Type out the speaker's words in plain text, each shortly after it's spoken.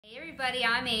everybody,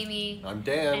 I'm Amy. I'm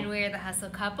Dan. And we're the Hustle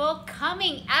Couple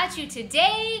coming at you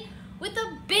today with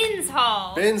a BINS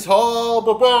haul. BINS haul!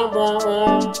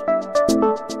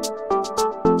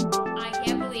 I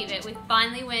can't believe it. We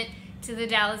finally went to the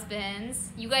Dallas BINS.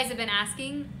 You guys have been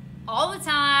asking all the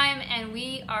time and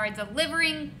we are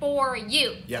delivering for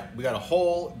you. Yeah, we got a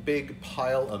whole big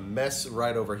pile of mess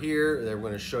right over here. We're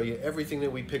going to show you everything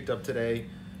that we picked up today.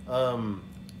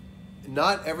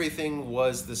 Not everything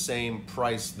was the same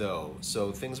price though,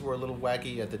 so things were a little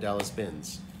wacky at the Dallas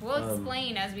BINS. We'll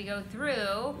explain as we go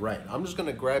through. Right, I'm just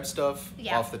gonna grab stuff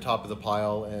off the top of the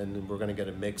pile and we're gonna get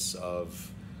a mix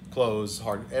of clothes,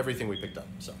 everything we picked up,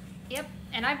 so. Yep,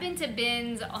 and I've been to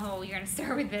BINS, oh, you're gonna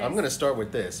start with this. I'm gonna start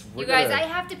with this. You guys, I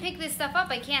have to pick this stuff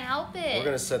up, I can't help it. We're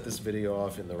gonna set this video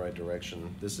off in the right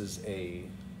direction. This is a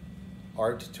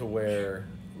art to wear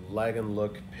lag and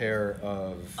look pair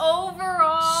of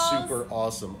overalls. Super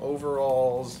awesome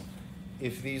overalls.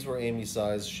 If these were Amy's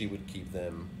size, she would keep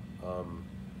them.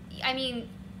 I mean,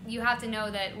 you have to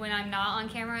know that when I'm not on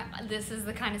camera, this is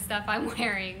the kind of stuff I'm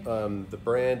wearing. The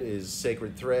brand is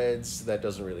Sacred Threads. That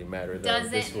doesn't really matter though.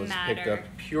 This was picked up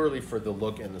purely for the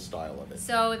look and the style of it.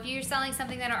 So if you're selling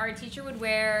something that an art teacher would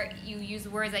wear, you use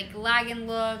words like lag and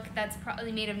look, that's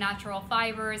probably made of natural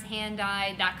fibers,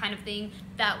 hand-dyed, that kind of thing,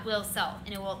 that will sell,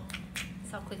 and it will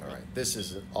sell quickly. All right, this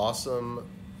is an awesome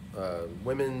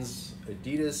women's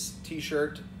Adidas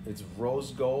t-shirt. It's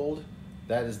rose gold.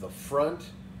 That is the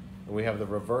front. And we have the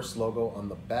reverse logo on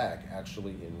the back,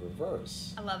 actually in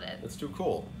reverse. I love it. That's too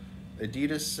cool.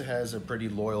 Adidas has a pretty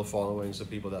loyal following, so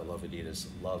people that love Adidas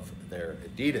love their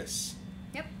Adidas.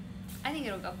 Yep, I think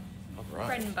it'll go. All right.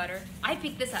 Bread and butter. I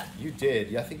picked this up. You did.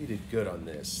 Yeah, I think you did good on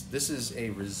this. This is a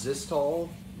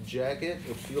RESELL jacket.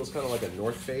 It feels kind of like a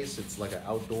North Face. It's like an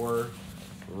outdoor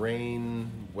rain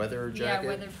weather jacket. Yeah,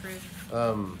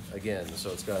 weatherproof. Again,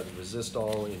 so it's got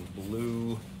RESELL in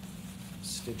blue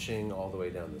stitching all the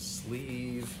way down the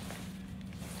sleeve.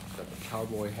 Got the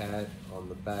cowboy hat on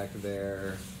the back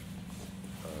there.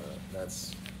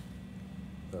 That's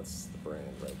the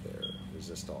brand right there,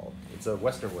 RESELL. It's a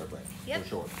Western wear brand, for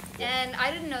sure. Yep. And I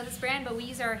didn't know this brand, but we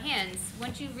use our hands.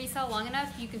 Once you resell long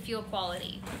enough, you can feel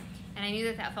quality. And I knew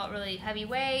that that felt really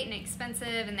heavyweight and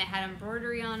expensive, and they had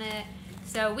embroidery on it.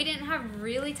 So we didn't have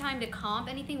really time to comp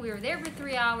anything. We were there for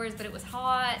 3 hours, but it was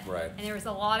hot, and there was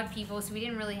a lot of people, so we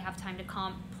didn't really have time to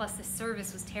comp. Plus, the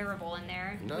service was terrible in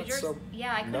there. I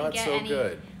couldn't get any.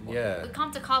 Good. Yeah. We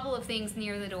comped a couple of things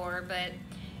near the door, but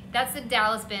that's the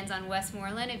Dallas BINS on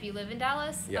Westmoreland. If you live in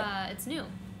Dallas, it's new.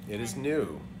 It is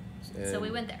new. So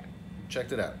we went there.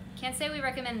 Checked it out. Can't say we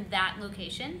recommend that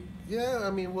location. Yeah, I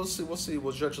mean, we'll see.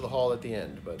 We'll judge the haul at the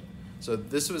end, but. So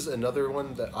this was another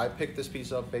one that I picked this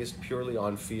piece up based purely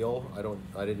on feel.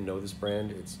 I didn't know this brand.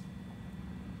 It's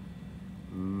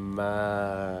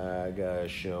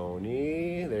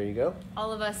Magashoni. There you go.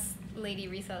 All of us lady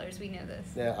resellers, we know this.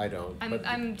 Yeah, I don't.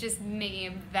 I'm just making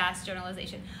a vast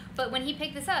generalization. But when he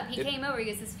picked this up, he came over, he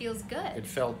goes, this feels good. It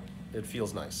feels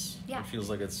nice. Yeah. It feels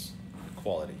like it's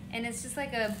quality. And it's just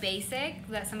like a basic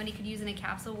that somebody could use in a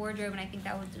capsule wardrobe, and I think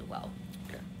that would do well.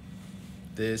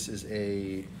 This is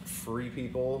a Free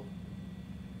People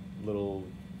little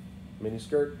mini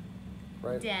skirt,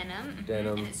 right? Denim.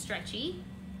 Denim. And it's stretchy.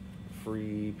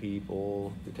 Free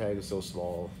People. The tag is so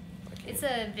small. It's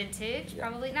a vintage,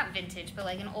 probably not vintage, but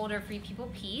like an older Free People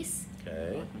piece.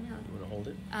 Okay. You want to hold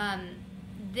it?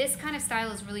 This kind of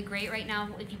style is really great right now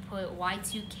if you put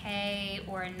Y2K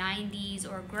or a 90s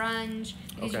or grunge,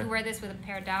 because you can wear this with a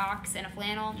pair of Docs and a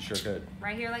flannel. You sure could.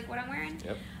 Right here, like what I'm wearing.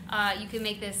 Yep. You can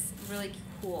make this really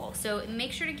cool. So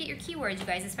make sure to get your keywords, you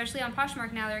guys, especially on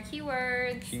Poshmark now. There are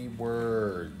keywords.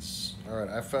 Keywords. All right,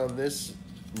 I found this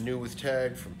new with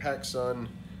tag from PacSun.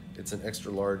 It's an extra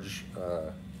large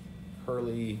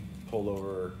Hurley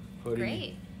pullover hoodie.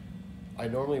 Great. I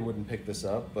normally wouldn't pick this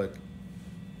up, but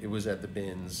it was at the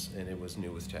BINS and it was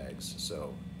new with tags,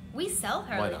 so. We sell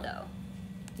Hurley though.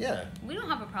 Yeah. We don't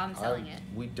have a problem selling it.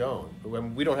 We don't.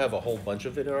 We don't have a whole bunch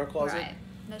of it in our closet. Right.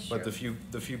 That's true. But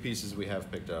the few pieces we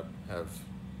have picked up have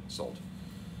sold.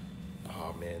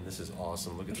 Oh man, this is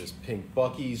awesome. Look at this pink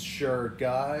Buc-ee's shirt,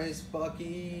 guys.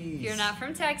 Buc-ee's. If you're not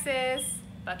from Texas,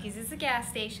 Buc-ee's is a gas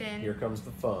station. Here comes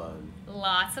the fun.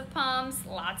 Lots of pumps,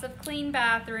 lots of clean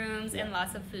bathrooms, and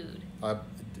lots of food.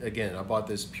 Again, I bought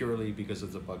this purely because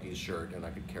of the Buc-ee's shirt, and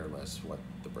I could care less what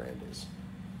the brand is.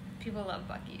 People love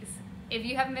Buc-ee's. If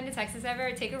you haven't been to Texas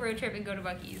ever, take a road trip and go to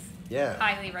Buc-ee's. Yeah.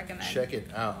 Highly recommend. Check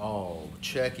it out. Oh,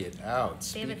 check it out.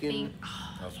 They have a theme.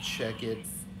 Of check it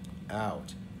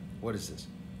out. What is this?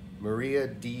 Maria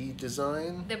D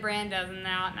Design. The brand does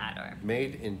not matter.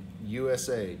 Made in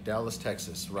USA, Dallas,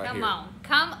 Texas, right here.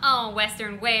 Come on,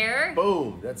 Western wear.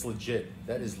 Boom, that's legit.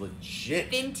 That is legit.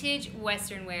 Vintage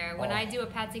Western wear. When I do a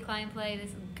Patsy Cline play,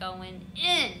 this is going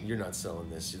in. You're not selling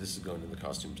this. This is going in the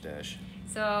costume stash.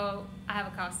 So I have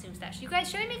a costume stash. You guys,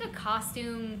 should I make a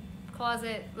costume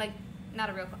closet? Like, not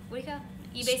a real, what do you call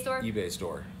it? eBay store? eBay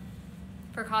store.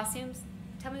 For costumes?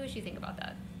 Tell me what you think about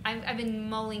that. I've been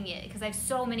mulling it because I have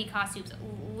so many costumes,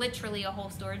 literally a whole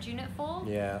storage unit full.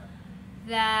 Yeah.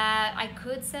 That I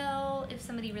could sell if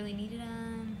somebody really needed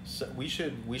them. So we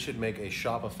should make a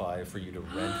Shopify for you to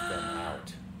rent them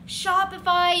out.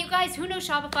 Shopify, you guys, who knows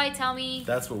Shopify? Tell me.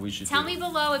 That's what we should Tell do. me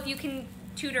below if you can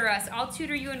tutor us. I'll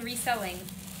tutor you in reselling.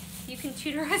 You can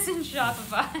tutor us in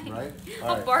Shopify. Right?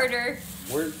 I'll right. barter.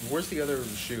 Where's the other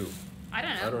shoe? I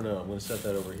don't know. I don't know. I'm going to set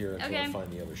that over here until I find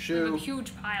the other We have shoe. a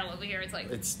huge pile over here. It's like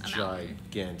It's a mountain.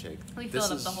 gigantic. We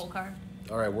filled up the whole car.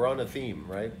 All right, we're on a theme,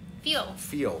 right? Feel.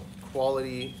 Feel.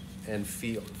 Quality and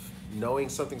feel. Knowing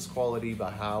something's quality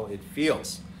by how it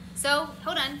feels. So,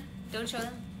 hold on. Don't show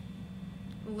them.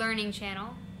 Learning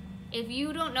channel. If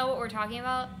you don't know what we're talking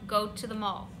about, go to the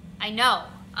mall. I know.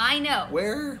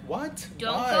 Where? What?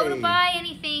 Don't Why? go to buy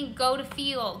anything. Go to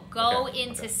feel. Go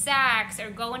into okay. Saks or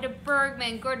go into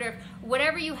Bergman, Goodwill,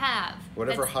 whatever you have.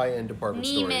 Whatever high-end department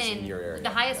stores in your area. The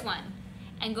highest one.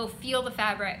 And go feel the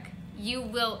fabric. You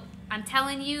will, I'm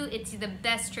telling you, it's the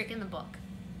best trick in the book.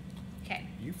 Okay.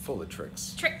 You full of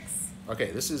tricks. Tricks.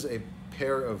 Okay, this is a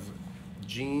pair of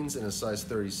jeans in a size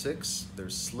 36. They're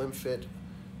slim fit.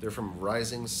 They're from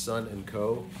Rising Sun &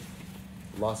 Co.,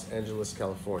 Los Angeles,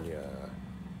 California.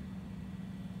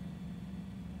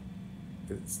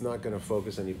 It's not going to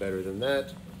focus any better than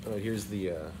that. Here's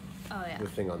the the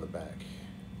thing on the back.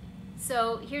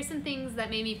 So here's some things that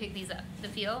made me pick these up. The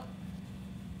feel.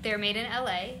 They're made in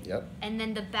LA. Yep. And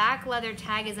then the back leather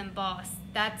tag is embossed.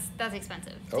 That's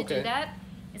expensive to do that.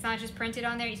 It's not just printed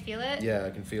on there. You feel it? Yeah,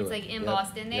 I can feel it. It's like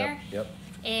embossed in there. Yep.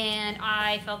 And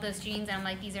I felt those jeans, and I'm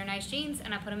like, these are nice jeans,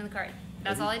 and I put them in the cart.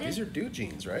 That's all I did. These are dude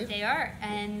jeans, right? They are.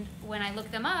 And when I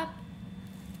looked them up,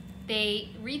 they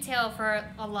retail for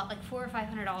a lot, like $400 or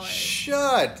 $500.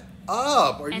 Shut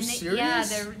up! Are you serious?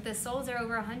 Yeah, the soles are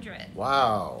over $100.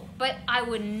 Wow. But I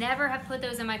would never have put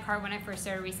those in my cart when I first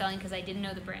started reselling because I didn't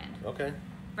know the brand. Okay.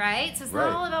 Right? So it's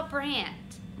not all about brand.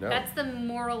 No. That's the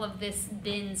moral of this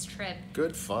BINS trip.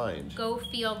 Good find. Go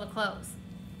feel the clothes.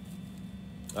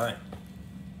 All right.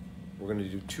 We're going to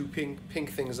do two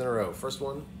pink things in a row. First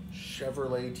one,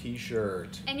 Chevrolet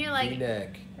t-shirt. And you're like,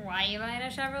 V-neck. why are you buying a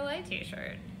Chevrolet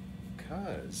t-shirt?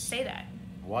 Because. Say that.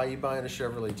 Why are you buying a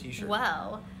Chevrolet t-shirt?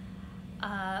 Well,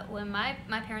 when my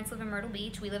parents live in Myrtle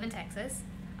Beach, we live in Texas,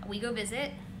 we go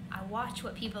visit, I watch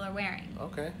what people are wearing.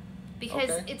 Okay.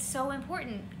 Because it's so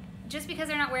important. Just because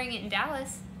they're not wearing it in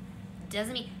Dallas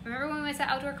doesn't mean... Remember when we went to the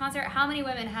outdoor concert? How many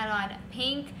women had on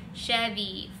pink,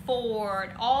 Chevy,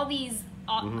 Ford, all these...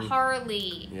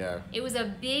 Harley. Yeah. It was a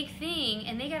big thing,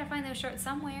 and they got to find those shirts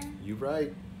somewhere. You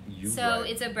right. So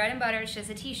it's a bread and butter. It's just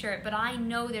a t-shirt, but I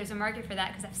know there's a market for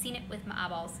that because I've seen it with my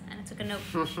eyeballs, and I took a note.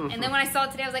 And then when I saw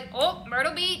it today, I was like, oh,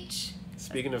 Myrtle Beach.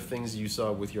 Speaking of things you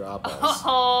saw with your eyeballs.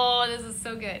 Oh, this is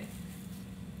so good.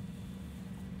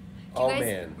 Do you guys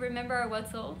man. remember our what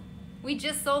sold? We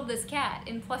just sold this cat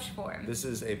in plush form. This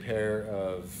is a pair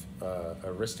of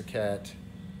Aristocat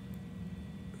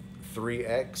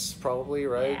 3X, probably,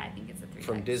 right? Yeah, I think it's a 3X.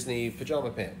 From Disney pajama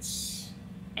pants.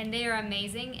 And they are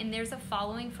amazing, and there's a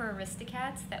following for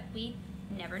Aristocats that we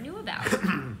never knew about.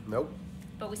 Nope.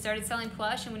 But we started selling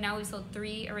plush, and now we've sold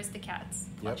 3 Aristocats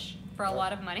plush for a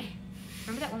lot of money.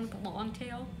 Remember that one with the long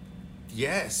tail?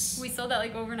 Yes. We sold that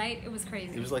like overnight. It was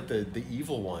crazy. It was like the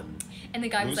evil one. And the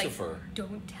guy Lucifer. was like,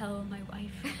 don't tell my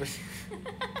wife.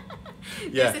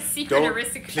 Yeah. There's a secret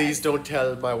Aristocrat. Please don't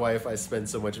tell my wife I spent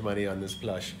so much money on this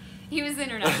plush. He was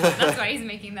international. That's why he's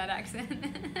making that accent.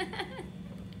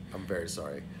 I'm very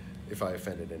sorry if I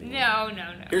offended anyone.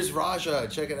 No. Here's Raja.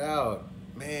 Check it out.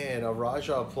 Man, a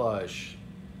Raja plush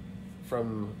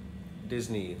from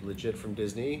Disney. Legit from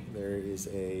Disney. There is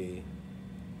a...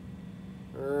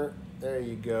 there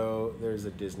you go. There's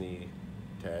a Disney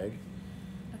tag.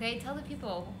 Okay, tell the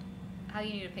people how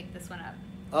you need to pick this one up.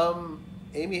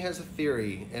 Amy has a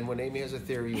theory, and when Amy has a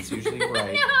theory, it's usually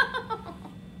right.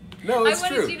 No, it's true.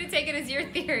 I wanted true. you to take it as your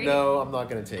theory. No, I'm not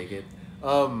going to take it.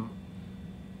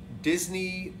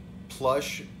 Disney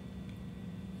plush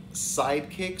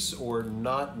sidekicks or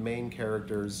not main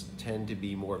characters tend to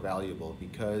be more valuable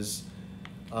because,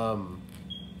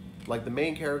 like the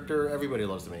main character, everybody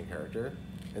loves the main character,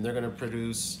 and they're going to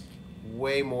produce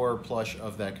way more plush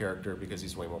of that character because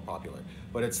he's way more popular.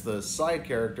 But it's the side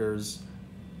characters,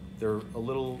 they're a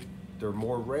little they're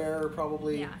more rare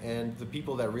probably, Yeah. and the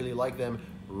people that really like them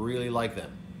really like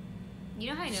them. You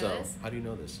know how I know So this? how do you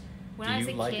know this? When do I was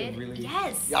you a like kid, it really?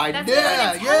 yes. Yeah, That's what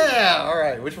I'm gonna tell yeah. you. All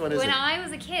right, which one is When it? I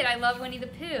was a kid, I loved Winnie the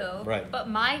Pooh. Right. But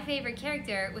my favorite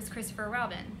character was Christopher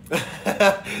Robin.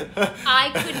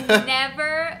 I could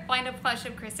never find a plush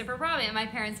of Christopher Robin. My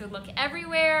parents would look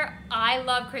everywhere. I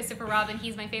love Christopher Robin.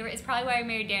 He's my favorite. It's probably why I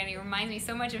married Danny. It reminds me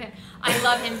so much of him. I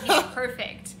love him. He's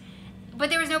perfect. But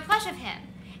there was no plush of him.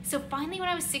 So finally, when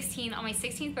I was 16, on my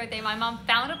 16th birthday, my mom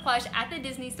found a plush at the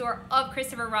Disney store of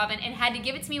Christopher Robin and had to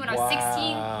give it to me when I was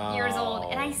 16 years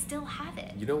old, and I still have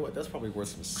it. You know what? That's probably worth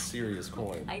some serious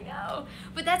coin. I know,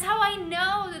 but that's how I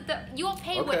know that you'll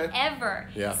pay whatever.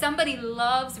 Yeah. Somebody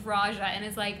loves Raja and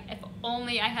is like, if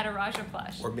only I had a Raja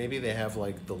plush. Or maybe they have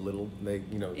like the little,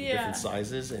 different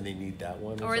sizes, and they need that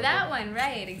one. Or that one,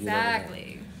 right?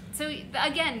 Exactly. So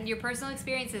again, your personal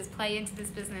experiences play into this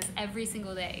business every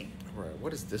single day. Right.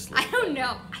 What is this? I don't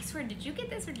know. I swear, did you get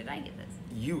this or did I get this?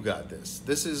 You got this.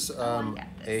 This is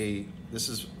this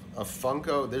is a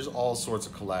Funko. There's all sorts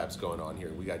of collabs going on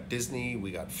here. We got Disney.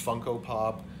 We got Funko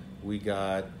Pop. We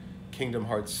got Kingdom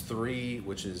Hearts 3,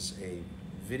 which is a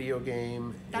video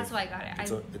game. That's why I got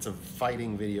it. It's a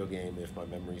fighting video game, if my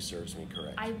memory serves me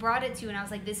correct. I brought it to you and I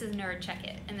was like, "This is nerd. Check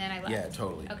it." And then I left. Yeah,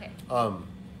 totally. Okay.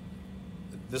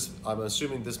 I'm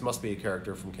assuming this must be a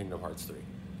character from Kingdom Hearts 3.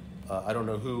 I don't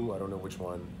know who. I don't know which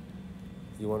one.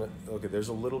 You want to? Okay, there's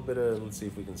a little bit of. Let's see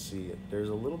if we can see it. There's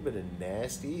a little bit of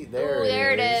nasty. There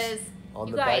it is.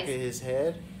 On the back of his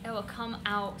head. It will come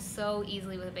out so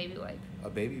easily with a baby wipe. A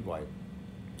baby wipe.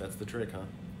 That's the trick, huh?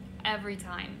 Every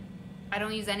time. I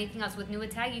don't use anything else. With new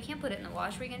tag, you can't put it in the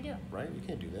wash. What are you gonna do? Right? You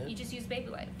can't do that. You just use baby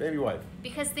wipe. Baby wipe.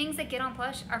 Because things that get on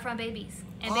plush are from babies.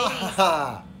 And babies.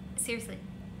 Seriously.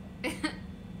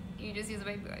 You just use a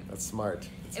baby wipe. That's smart.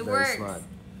 It works. Smart.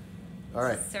 All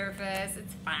right. Surface.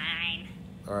 It's fine.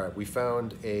 All right. We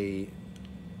found a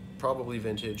probably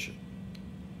vintage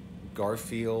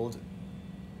Garfield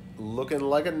looking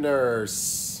like a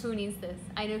nurse. Who needs this?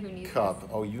 I know who needs cup. this.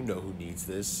 Oh, you know who needs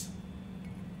this.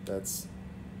 That's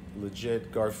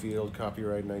legit Garfield,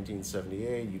 copyright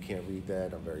 1978. You can't read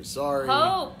that. I'm very sorry.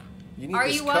 Hope. You need Are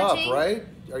this you cup, watching? right?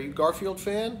 Are you a Garfield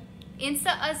fan?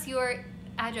 Insta us your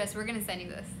address. We're gonna send you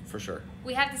this. For sure.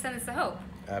 We have to send this to Hope.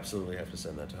 Absolutely have to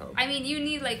send that to Hope. I mean, you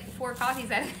need like 4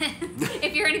 coffees out of this.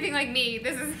 If you're anything like me,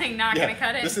 this is like not gonna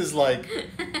cut it. This is like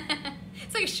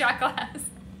it's like a shot glass.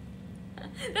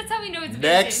 That's how we know it's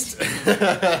next.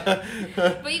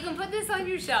 But you can put this on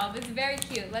your shelf. It's very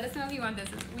cute. Let us know if you want this.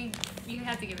 You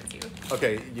have to give it to you.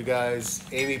 Okay, you guys.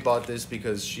 Amy bought this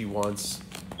because she wants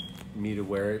me to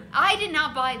wear it. I did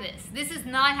not buy this. This is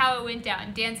not how it went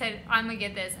down. Dan said, "I'm gonna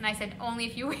get this," and I said, "Only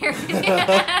if you wear it."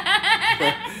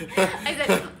 I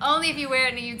said, "Only if you wear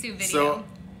it in a YouTube video." So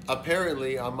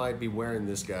apparently, I might be wearing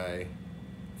this guy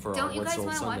for Don't our you What's guys Sold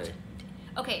want to Sunday.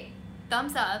 watch? Okay,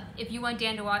 thumbs up if you want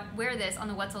Dan to wear this on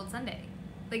the What's Sold Sunday.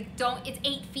 Like, don't. It's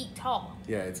 8 feet tall.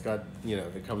 Yeah, it's got,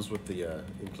 it comes with the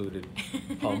included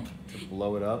pump to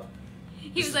blow it up.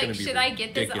 He was like, "Should I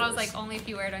get this?" I was like, "Only if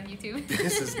you wear it on YouTube."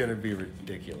 This is gonna be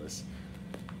ridiculous.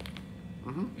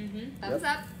 Thumbs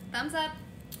up. Thumbs up.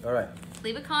 All right.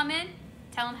 Leave a comment.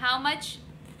 Tell him how much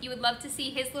you would love to see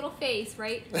his little face,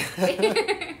 right?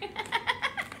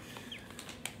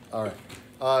 All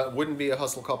right. Wouldn't be a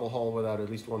Hustle Couple haul without at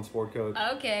least one sport coat.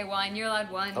 Okay, one. You're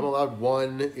allowed one. I'm allowed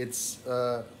one. It's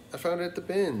I found it at the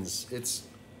BINS. It's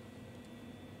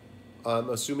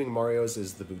I'm assuming Mario's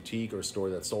is the boutique or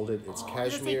store that sold it. It's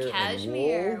cashmere,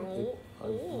 cashmere and wool.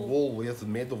 Wool. It's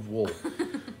made of wool.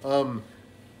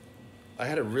 I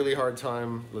had a really hard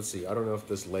time. Let's see. I don't know if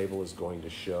this label is going to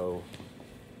show.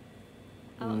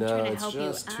 Oh, no, I'm trying to it's help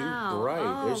just you. too Ow. bright.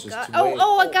 Oh, There's just God. too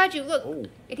I got you. Look. Oh.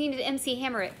 It needed MC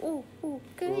Hammer it. Oh,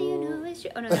 good, you know it's true.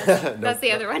 Oh, no, that's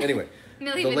the other one. Anyway,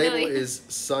 Milli the label Vanilli. is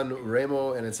San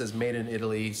Remo, and it says made in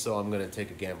Italy, so I'm going to take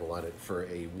a gamble on it for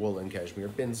a wool and cashmere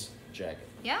BINS jacket.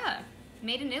 Yeah.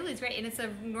 Made in Italy is great. And it's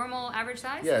a normal average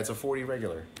size? Yeah, it's a 40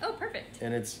 regular. Oh, perfect.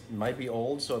 And it might be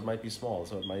old, so it might be small,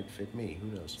 so it might fit me.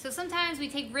 Who knows? So sometimes we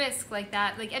take risks like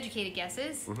that, like educated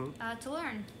guesses, to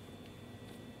learn.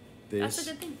 That's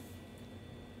a good thing.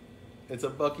 It's a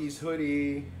Bucky's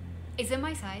hoodie. Is it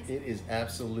my size? It is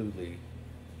absolutely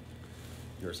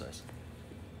your size.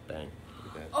 Bang.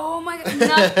 Look at that. Oh my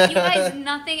god. You guys,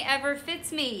 nothing ever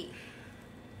fits me.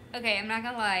 Okay, I'm not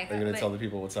gonna lie. Are you going to tell the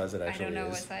people what size it actually is? I don't know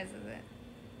what size is it.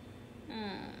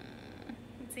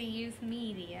 It's a youth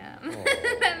medium.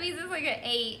 That means it's like an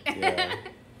 8. Yeah.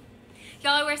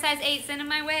 Y'all that wear size 8, send them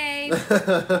my way.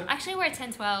 Actually, I wear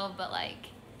 10, 12, but like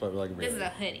really. this is a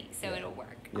hoodie, so it'll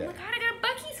work. Yeah. Oh my god, I got a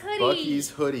Bucky's hoodie. Bucky's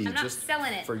hoodie. I'm not just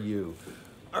selling it. for you.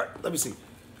 All right, let me see.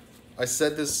 I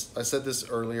said this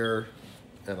earlier,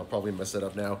 and I'll probably mess it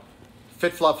up now.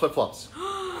 Fit flop flip flops.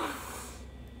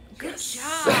 Good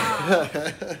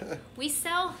job. We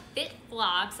sell fit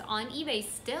flops on eBay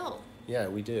still. Yeah,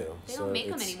 we do. They don't make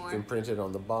them anymore. It's imprinted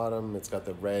on the bottom. It's got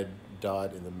the red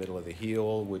dot in the middle of the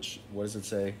heel, which, what does it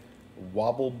say?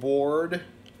 Wobble board,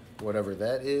 whatever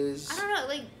that is. I don't know, it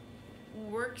like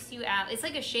works you out. It's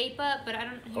like a shape up, but I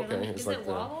don't. Here, Okay, does like it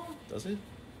wobble? Does it?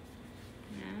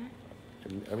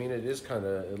 No. I mean, it is kind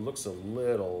of. It looks a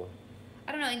little.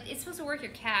 I don't know. It's supposed to work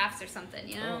your calves or something,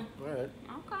 you know? Oh, all right.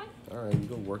 Okay. All right, you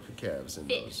go work your calves in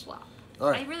Fit those. flop. All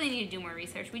right. I really need to do more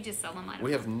research. We just sell them. I don't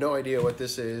We know. have no idea what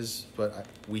this is, but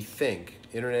we think,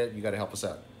 internet, you got to help us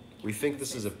out. We think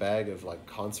this is a bag of like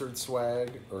concert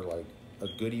swag or like a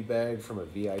goodie bag from a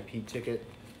VIP ticket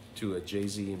to a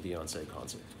Jay-Z and Beyonce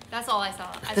concert. That's all I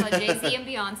saw. I saw Jay-Z and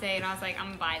Beyonce, and I was like, I'm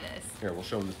gonna buy this. Here, we'll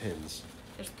show them the pins.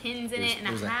 There's pins in it, and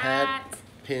there's a hat,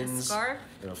 pins, a scarf,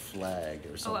 and a flag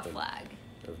or oh, a something. flag.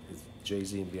 It's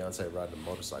Jay-Z and Beyonce riding a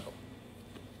motorcycle.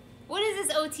 What is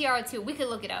this OTR to? We could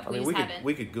look it up. I mean,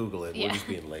 we could Google it. Yeah. We're just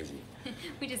being lazy.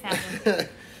 We just haven't.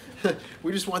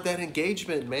 We just want that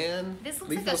engagement, man. This looks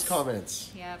Leave like those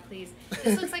comments. Yeah, please.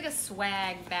 This looks like a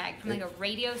swag bag from like a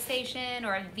radio station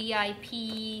or a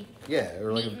VIP Yeah,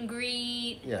 or like meet and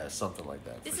greet. yeah, something like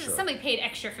that. This for is sure. somebody paid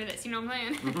extra for this. You know what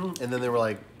I'm saying? Mm-hmm. And then they were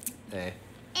like,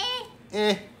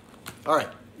 Eh. All right.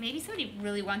 Maybe somebody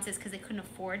really wants this because they couldn't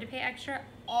afford to pay extra.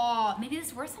 Oh, maybe this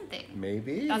is worth something.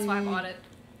 Maybe. That's why I bought it.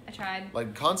 I tried.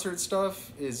 Like concert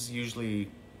stuff is usually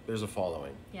there's a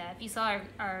following. Yeah, if you saw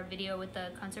our video with the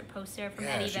concert poster from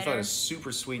Yeah, Eddie she Vedder, found a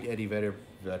super sweet Eddie Vedder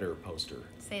poster.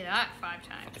 say that 5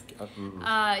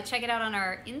 times. Check it out on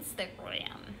our Instagram.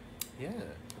 Yeah,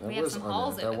 We have some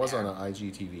hauls that over was there. on an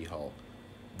IGTV haul.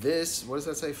 This, what does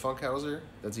that say? Funkhauser?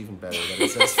 That's even better that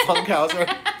it says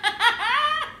Funkhauser.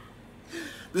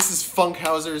 This is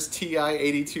Funkhauser's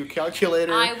TI-82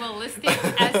 calculator. I will list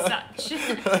it as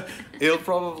such. It'll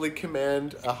probably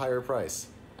command a higher price.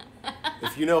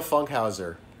 If you know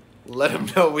Funkhauser, let him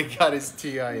know we got his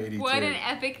TI-82. What an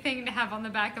epic thing to have on the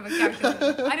back of a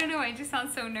calculator. I don't know, it just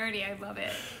sounds so nerdy. I love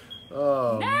it.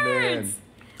 Oh, Nerds! man.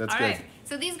 That's All good. right,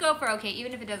 so these go for, okay,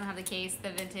 even if it doesn't have the case, the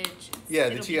vintage. Yeah,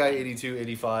 the it'll be fine.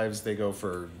 TI-82 85s, they go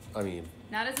for, I mean,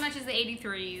 Not as much as the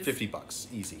 83s.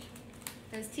 $50, easy.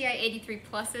 Those TI-83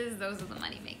 pluses, those are the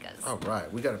money makers. All right,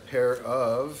 we got a pair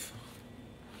of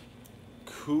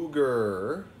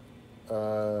Cougar,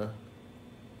 what'd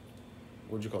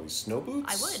you call these, snow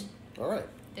boots? I would. All right.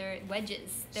 They're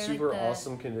wedges. They're Super like the,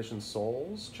 awesome condition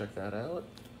soles. Check that out.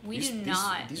 We do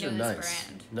not These know are this nice.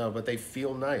 brand. No, but they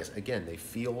feel nice. Again, they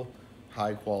feel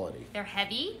high quality. They're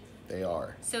heavy. They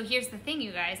are. So here's the thing,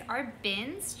 you guys. Our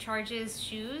BINS charges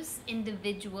shoes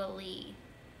individually,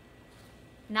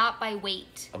 not by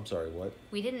weight. I'm sorry, what?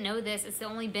 We didn't know this. It's the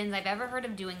only BINS I've ever heard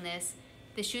of doing this.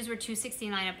 The shoes were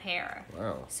 $269 a pair.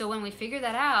 Wow. So when we figured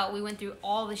that out, we went through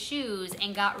all the shoes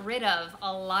and got rid of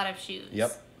a lot of shoes.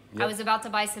 Yep. I was about to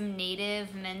buy some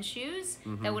native men's shoes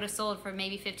that would have sold for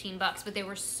maybe $15, but they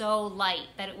were so light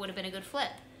that it would have been a good flip.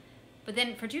 But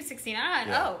then for $269,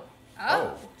 Yeah.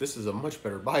 oh. This is a much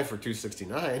better buy for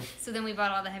 $269 So then we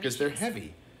bought all the heavy because shoes. they're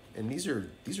heavy, and these are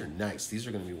nice. These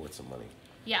are going to be worth some money.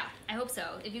 Yeah, I hope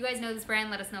so. If you guys know this brand,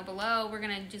 let us know below. We're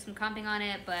going to do some comping on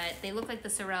it, but they look like the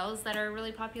Sorels that are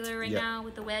really popular right Yep. now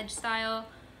with the wedge style.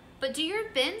 But do your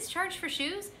BINS charge for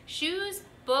shoes? Shoes,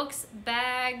 books,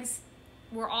 bags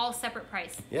were all separate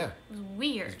price. Yeah. It was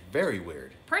weird. It's very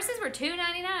weird. Purses were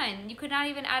 $2.99. You could not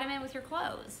even add them in with your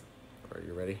clothes. Are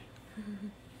you ready?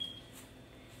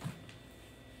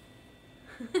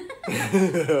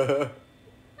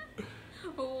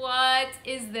 What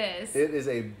is this? It is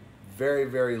a very,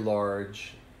 very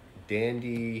large,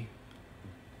 dandy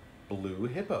blue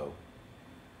hippo.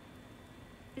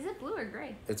 Is it blue or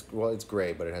gray? It's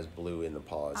gray, but it has blue in the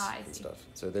paws I and see. stuff.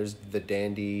 So there's the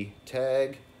dandy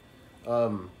tag.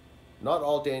 Not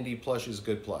all dandy plush is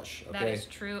good plush. Okay, That is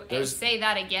true. There's Say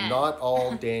that again. Not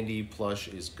all dandy plush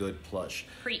is good plush.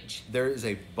 Preach. There is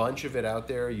a bunch of it out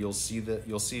there. You'll see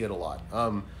it a lot.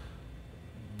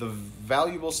 The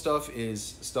valuable stuff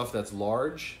is stuff that's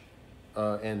large,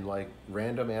 and like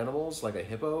random animals, like a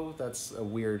hippo. That's a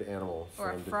weird animal. For Or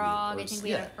a them to be. frog. Or I it's- think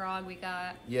we had a frog we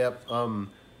got. Yep.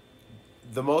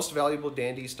 The most valuable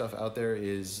dandy stuff out there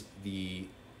is the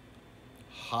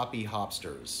hoppy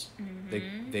hopsters.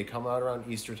 They come out around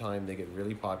Easter time. They get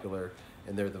really popular,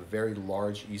 and they're the very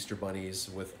large Easter bunnies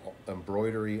with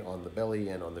embroidery on the belly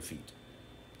and on the feet.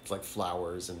 It's like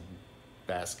flowers and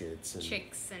baskets and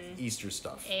Chicks and Easter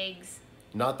stuff. eggs.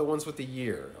 Not the ones with the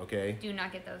year, okay? Do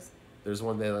not get those. There's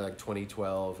one there like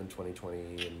 2012 and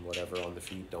 2020 and whatever on the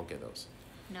feet. Don't get those.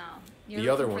 No. The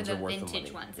other ones are worth the money.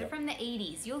 Vintage ones. They're from the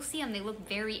 80s. You'll see them. They look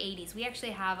very 80s. We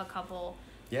actually have a couple.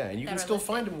 Yeah, and you can still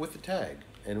find them with the tag.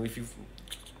 And if you,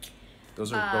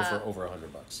 those are go for over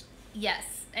 $100. Yes,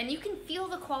 and you can feel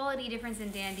the quality difference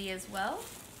in Dandy as well.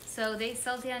 So they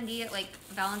sell Dandy at like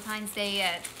Valentine's Day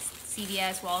at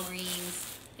CVS,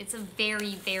 Walgreens. It's a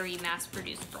very, very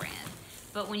mass-produced brand.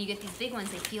 But when you get these big ones,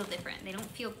 they feel different. They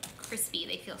don't feel crispy.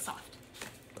 They feel soft.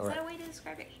 Is that a way to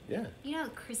describe it? Yeah. You know how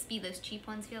crispy those cheap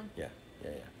ones feel? Yeah.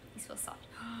 These feel soft.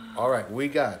 All right, we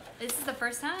got... This is the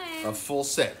first time. A full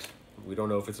set. We don't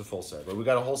know if it's a full set, but we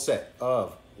got a whole set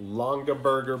of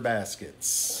Longaberger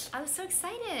baskets. I was so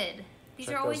excited. These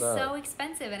Check are always those out. so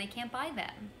expensive, and I can't buy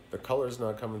them. The color's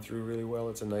not coming through really well.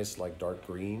 It's a nice, like, dark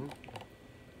green.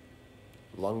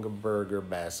 Longaberger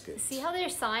baskets. See how they're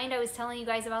signed? I was telling you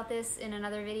guys about this in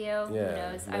another video.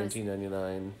 Yeah, Who knows? $19.99.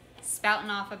 I was spouting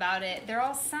off about it. They're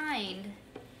all signed.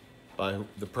 By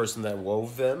the person that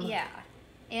wove them? Yeah.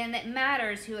 And it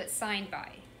matters who it's signed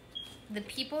by. The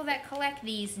people that collect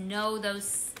these know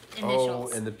those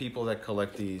initials. Oh, and the people that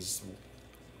collect these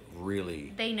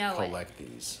really collect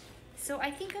these. So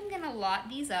I think I'm going to lot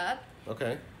these up.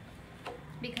 Okay.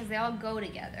 Because they all go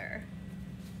together.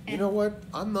 You know what?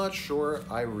 I'm not sure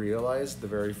I realized the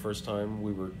very first time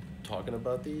we were talking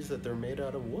about these that they're made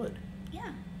out of wood.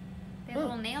 Yeah. They have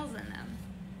little nails in them.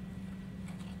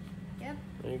 Yep.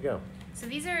 There you go. So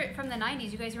these are from the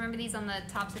 90s. You guys remember these on the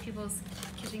tops of people's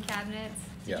kitchen cabinets?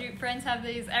 Did your friends have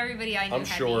these? Everybody I knew had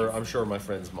these. I'm sure my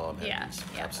friend's mom had these.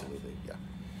 Yeah. Absolutely,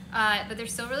 yeah. But they're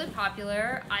still really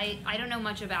popular. I don't know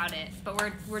much about it, but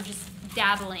we're just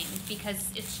dabbling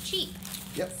because it's cheap.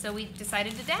 Yep. So we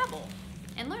decided to dabble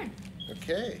and learn.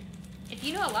 Okay. If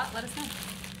you know a lot, let us know.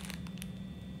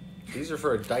 These are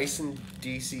for a Dyson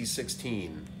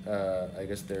DC-16. I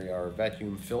guess they are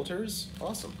vacuum filters.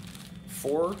 Awesome.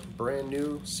 4 brand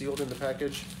new, sealed in the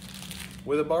package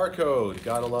with a barcode.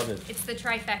 Gotta love it. It's the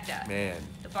trifecta. Man.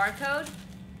 The barcode,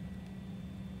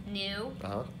 new,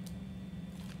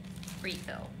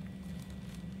 refill.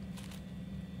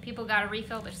 People gotta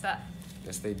refill their stuff.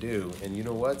 Yes, they do. And you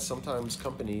know what? Sometimes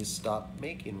companies stop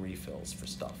making refills for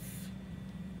stuff.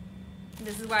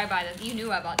 This is why I buy this. You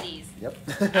knew I bought these. Yep.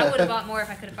 I would have bought more if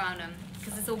I could have found them.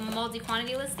 Because it's a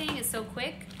multi-quantity listing. It's so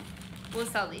quick. We'll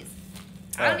sell these.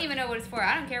 I don't even know what it's for.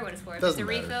 I don't care what it's for. If it's a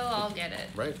refill, I'll get it.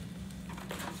 Right.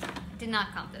 Did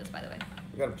not comp those, by the way.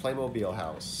 We got a Playmobil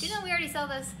house. Do you know we already sell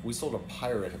this? We sold a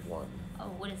pirate one. Oh,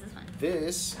 what is this one?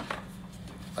 This,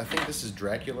 I think this is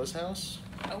Dracula's house.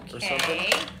 Okay. Or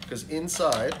something. Because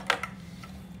inside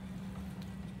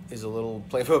is a little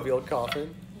Playmobil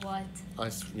coffin. What?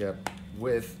 Yeah,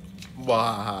 with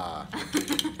Wahaha.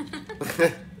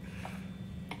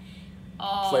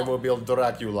 Playmobil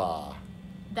Dracula.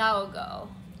 That will go.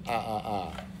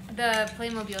 The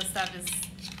Playmobil stuff is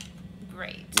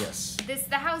great. Yes.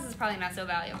 The house is probably not so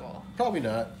valuable. Probably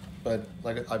not, but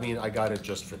I got it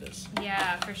just for this.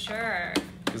 Yeah, for sure.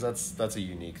 Because that's a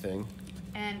unique thing.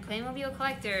 And Playmobil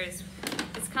collectors,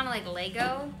 it's kind of like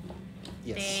Lego.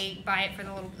 Yes. They buy it for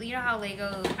the little, you know how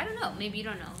Lego, I don't know, maybe you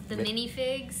don't know. The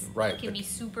minifigs can be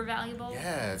super valuable.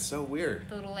 Yeah, it's so weird.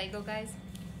 The little Lego guys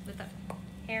with the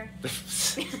hair.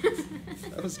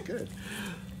 That was good.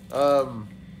 All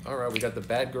right, we got the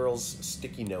Bad Girls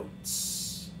sticky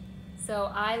notes. So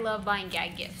I love buying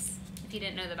gag gifts. If you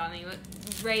didn't know that about me,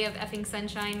 Ray of Effing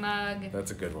Sunshine mug.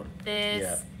 That's a good one. This.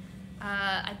 Yeah.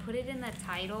 I put it in the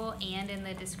title and in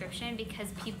the description because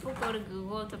people go to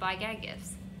Google to buy gag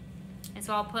gifts. And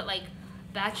so I'll put like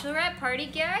bachelorette party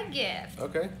gag gift.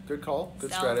 Okay, good call.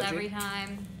 Good Sells strategy. every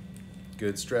time.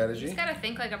 Good strategy. You just gotta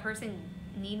think like a person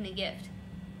needing a gift.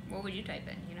 What would you type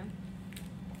in, you know?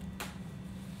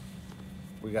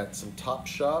 We got some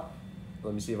Topshop.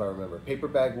 Let me see if I remember. Paper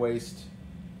bag waist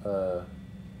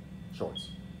shorts.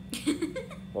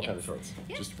 What kind of shorts?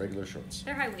 Yeah. Just regular shorts.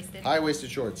 They're high-waisted. High-waisted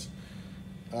shorts.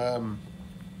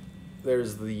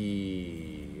 There's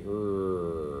the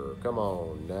come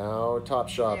on now,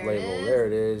 Topshop label. There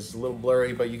it is. A little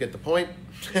blurry, but you get the point.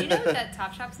 Did you know that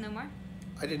Topshop's no more?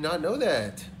 I did not know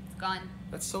that. It's gone.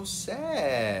 That's so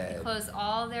sad. They closed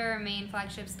all their main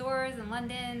flagship stores in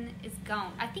London. It's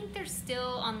gone. I think they're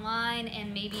still online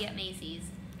and maybe at Macy's.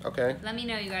 Okay. Let me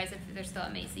know, you guys, if they're still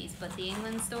at Macy's. But the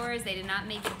England stores, they did not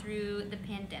make it through the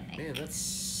pandemic. Man, that's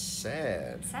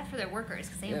sad. It's sad for their workers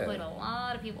because they employed a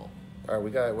lot of people. All right, we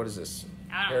got, what is this?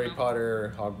 I don't Harry know.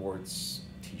 Potter Hogwarts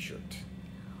t-shirt.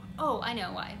 Oh, I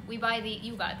know why.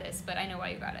 You got this, but I know why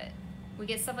you got it. We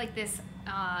get stuff like this,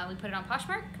 we put it on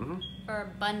Poshmark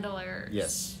for bundlers.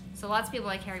 Yes. So lots of people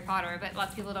like Harry Potter, but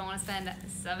lots of people don't want to spend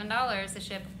 $7 to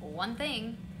ship one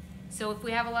thing. So if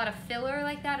we have a lot of filler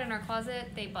like that in our closet,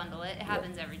 they bundle it. It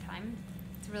happens every time.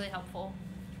 It's really helpful.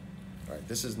 All right,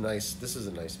 this is nice. This is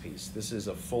a nice piece. This is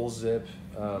a full zip,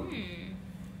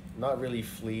 not really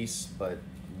fleece, but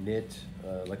knit,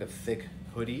 like a thick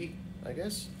hoodie, I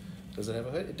guess. Does it have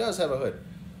a hood? It does have a hood.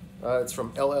 It's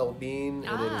from LL Bean,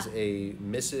 and it is a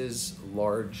Mrs.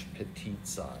 Large Petite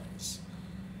size.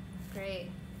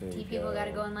 Great. People got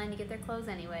to go online to get their clothes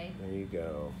anyway. There you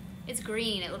go. It's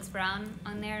green. It looks brown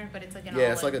on there, but it's like an olive.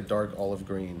 Yeah, it's like a dark olive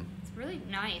green. It's really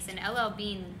nice, and LL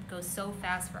Bean goes so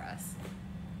fast for us.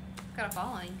 Got a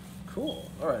following.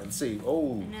 Cool. All right, let's see.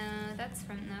 Oh. No, that's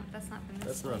not from this.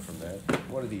 That's not from that.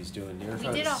 What are these doing?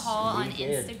 We did a haul on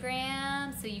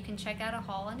Instagram, so you can check out a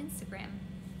haul on Instagram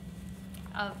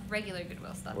of regular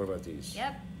Goodwill stuff. What about these?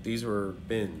 Yep. These were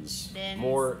bins.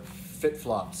 More fit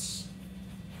flops.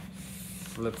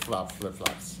 Flip flops.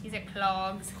 These are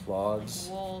clogs. Clogs.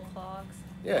 Like wool clogs.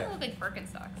 Yeah. They look like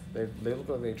Birkenstocks. They look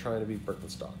like they're trying to be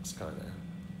Birkenstocks, kind of.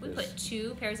 We put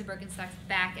 2 pairs of Birkenstocks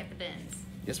back at the bins.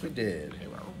 Yes, we did. They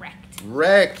were wrecked.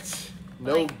 Wrecked.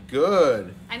 No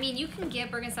good. I mean, you can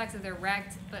get Birkenstocks if they're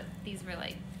wrecked, but these were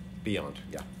like... Beyond,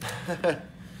 yeah.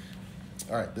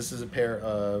 All right, this is a pair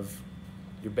of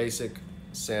your basic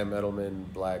Sam Edelman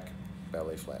black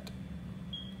ballet flat.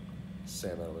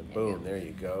 Sam Edelman. Boom, there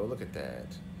you go. Look at that.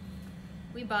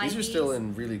 We buy these are still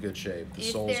in really good shape. The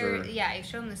soles are... Yeah, I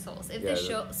show them the soles. If the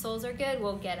soles are good,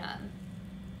 we'll get them.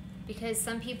 Because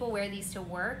some people wear these to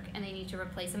work and they need to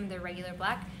replace them with their regular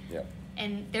black. Yep.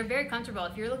 And they're very comfortable.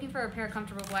 If you're looking for a pair of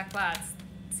comfortable black flats,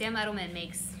 Sam Edelman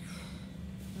makes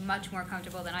much more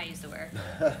comfortable than I used to wear.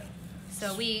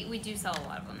 So we do sell a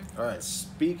lot of them. All right,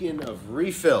 speaking of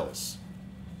refills,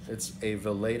 it's a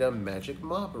Veleda Magic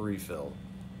Mop refill.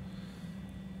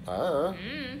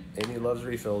 Amy loves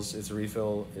refills. It's a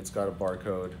refill. It's got a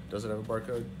barcode. Does it have a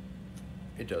barcode?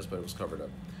 It does, but it was covered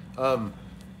up.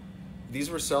 These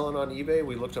were selling on eBay.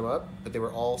 We looked them up, but they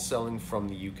were all selling from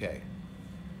the UK.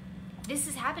 This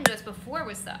has happened to us before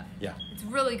with stuff. Yeah. It's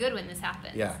really good when this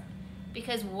happens. Yeah.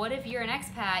 Because what if you're an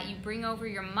expat, you bring over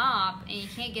your mop, and you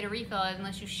can't get a refill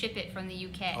unless you ship it from the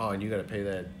UK? Oh, and you got to pay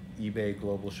that eBay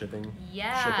global shipping?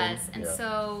 Yes, and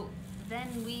so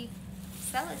then we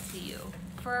sell it to you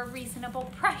for a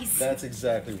reasonable price. That's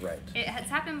exactly right. It has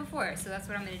happened before, so that's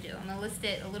what I'm going to do. I'm going to list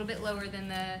it a little bit lower than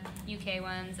the UK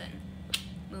ones and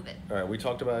move it. All right, we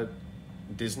talked about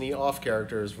Disney off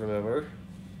characters, remember?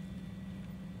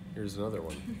 Here's another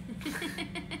one.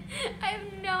 I have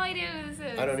no idea who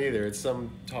this is. I don't either. It's some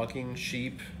talking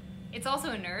sheep. It's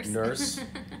also a nurse. Nurse.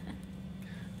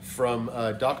 From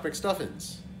Doc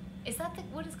McStuffins. Is that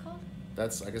what it's called?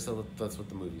 I guess that's what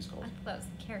the movie's called. I thought that was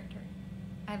the character.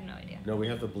 I have no idea. No, we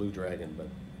have the Blue Dragon, but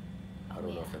I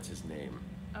don't know if that's his name.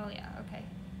 Oh yeah, okay.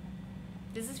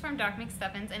 This is from Doc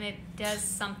McStuffins, and it does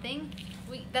something.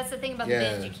 That's the thing about the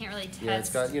BINS, you can't really test. Yeah, it's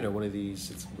got, one of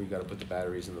these, we got to put the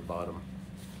batteries in the bottom.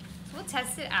 So we'll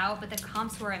test it out, but the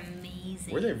comps were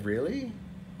amazing. Were they really?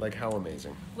 Like, how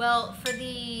amazing? Well, for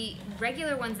the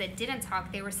regular ones that didn't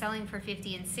talk, they were selling for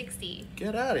 $50 and $60.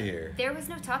 Get out of here. There was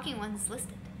no talking ones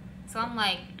listed. So I'm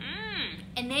like,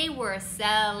 and they were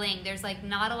selling. There's like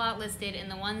not a lot listed,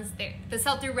 and the ones there, the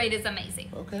sell-through rate is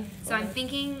amazing. Okay. So I'm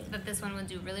thinking that this one will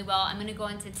do really well. I'm gonna go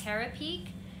into Terra Peak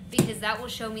because that will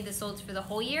show me the solds for the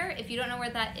whole year. If you don't know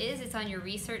where that is, it's on your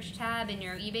research tab in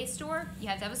your eBay store. You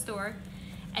have to have a store.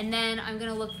 And then I'm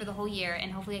gonna look for the whole year, and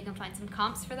hopefully I can find some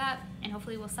comps for that, and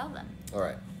hopefully we'll sell them. All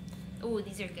right. Oh,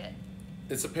 these are good.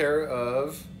 It's a pair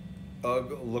of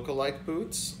UGG look-alike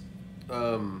boots.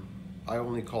 I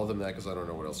only call them that because I don't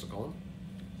know what else to call them.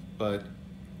 But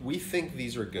we think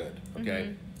these are good,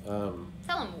 okay? Tell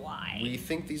them why. We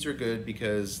think these are good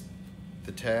because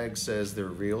the tag says they're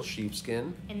real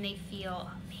sheepskin. And they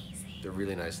feel amazing. They're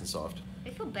really nice and soft.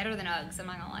 They feel better than Uggs, I'm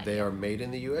not gonna lie. They are made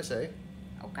in the USA.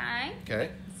 Okay.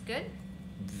 Okay. It's good.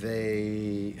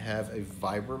 They have a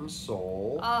Vibram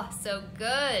sole. Oh, so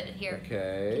good. Here.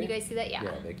 Okay. Can you guys see that? Yeah.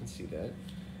 Yeah, they can see that.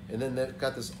 And then they've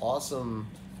got this awesome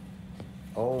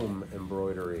Ohm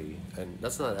embroidery. And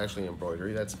that's not actually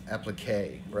embroidery, that's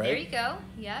applique, right? There you go.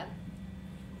 Yep.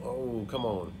 Oh, come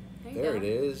on. There it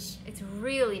is. It's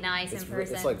really nice in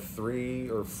person. It's like 3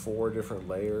 or 4 different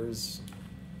layers.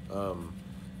 And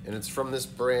it's from this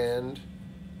brand,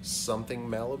 something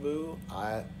Malibu.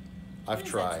 I've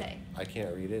tried. Say? I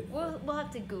can't read it. We'll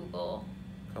have to Google.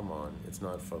 Come on, it's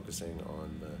not focusing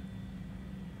on the.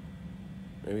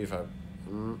 Maybe if I.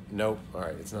 Nope. All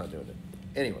right, it's not doing it.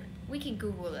 Anyway, We can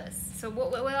Google this. So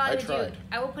what I do,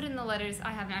 I will put in the letters.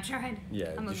 I have not tried. Yeah,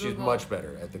 she's much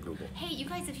better at the Google. Hey, you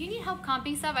guys, if you need help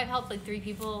comping stuff, I've helped like 3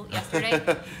 people yesterday.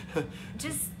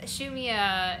 Just shoot me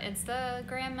a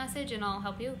Instagram message and I'll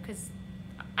help you because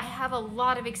I have a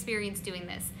lot of experience doing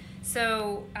this.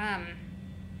 So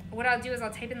what I'll do is I'll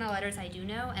type in the letters I do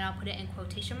know and I'll put it in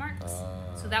quotation marks.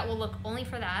 So that will look only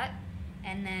for that,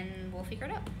 and then we'll figure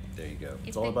it out. There you go.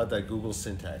 It's all about that Google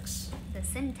syntax. The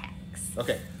syntax.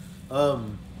 Okay.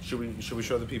 Should we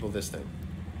show the people this thing?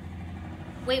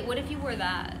 Wait, what if you wore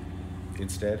that?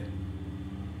 Instead?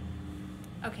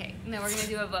 Okay, no, we're gonna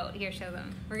do a vote. Here, show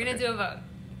them. We're gonna do a vote.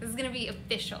 This is gonna be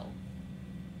official.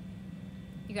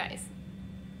 You guys.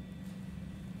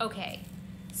 Okay,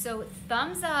 so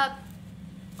thumbs up.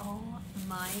 Oh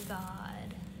my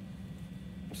god.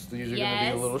 These are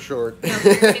gonna be a little short. No,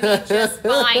 you're gonna be just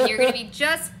fine. You're gonna be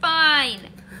just fine.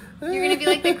 You're gonna be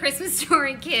like the Christmas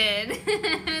Story kid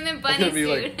in the bunny suit. I'm gonna be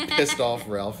like pissed off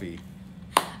Ralphie.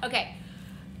 Okay,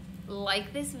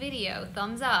 like this video,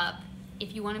 thumbs up.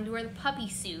 If you want him to wear the puppy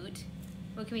suit,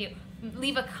 what can we do?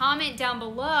 Leave a comment down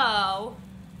below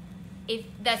if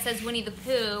that says Winnie the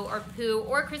Pooh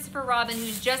or Christopher Robin,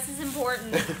 who's just as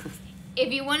important.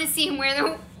 If you want to see him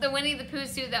wear the Winnie the Pooh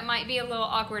suit, that might be a little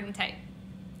awkward and tight.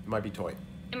 It might be toy.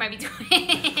 It might be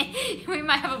toy. We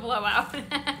might have a blowout.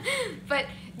 But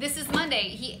this is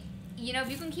Monday. If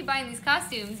you can keep buying these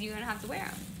costumes, you're gonna have to wear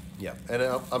them. Yeah, and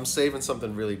I'm saving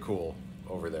something really cool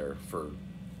over there for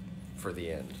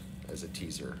the end as a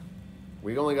teaser.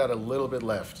 We only got a little bit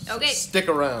left. So okay. Stick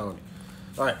around.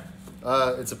 All right.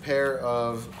 It's a pair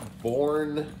of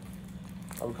Born.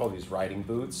 I would call these riding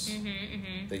boots.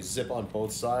 They zip on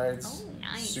both sides. Oh,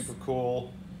 nice. Super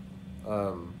cool.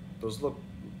 Those look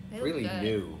really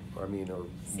new. I mean, or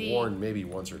worn maybe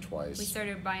once or twice. We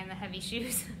started buying the heavy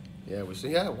shoes. Yeah,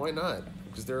 why not?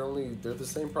 Because they're the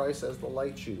same price as the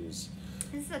light shoes.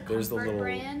 This is a There's the little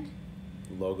brand.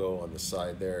 Logo on the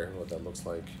side there, what that looks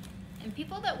like. And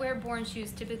people that wear Born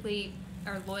shoes typically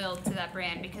are loyal to that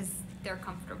brand because they're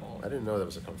comfortable. I didn't know that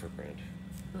was a comfort brand.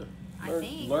 Huh. I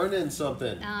think. Learning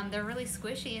something. They're really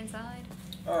squishy inside.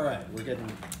 All right, we're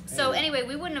getting. So anyway,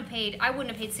 I wouldn't have paid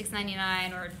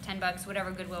 $6.99 or $10, whatever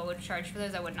Goodwill would charge for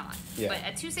those. I would not. Yeah. But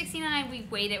at $2.69, we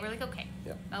weighed it. We're like, okay,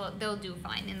 they'll do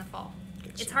fine in the fall. Okay,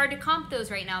 it's hard to comp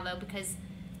those right now though because,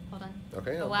 hold on.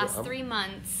 Okay. The last 3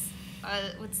 months.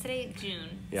 What's today?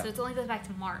 June. Yeah. So it only goes back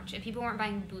to March. And people weren't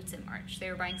buying boots in March.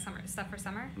 They were buying stuff for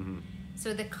summer.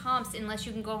 So the comps, unless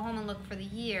you can go home and look for the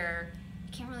year,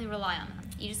 you can't really rely on them.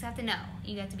 You just have to know.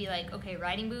 You have to be like, okay,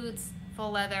 riding boots,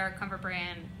 full leather, comfort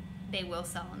brand, they will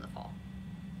sell in the fall.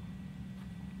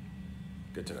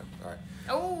 Good to know. All right.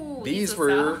 Oh, these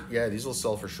will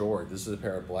sell for sure. This is a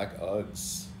pair of black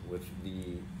Uggs with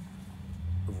the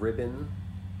ribbon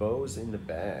bows in the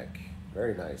back.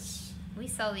 Very nice. We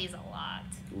sell these a lot.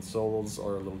 The soles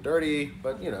are a little dirty,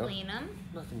 but clean them.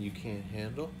 Nothing you can't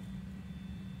handle.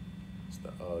 It's the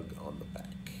Ugg on the back.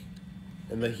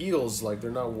 And the heels, they're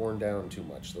not worn down too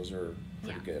much. Those are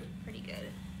pretty good. Pretty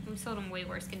good. We sold them way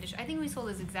worse condition. I think we sold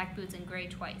those exact boots in gray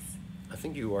twice. I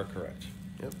think you are correct.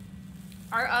 Yep.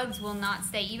 Our Uggs will not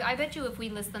stay. I bet you if we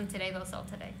list them today, they'll sell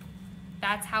today.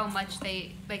 That's how much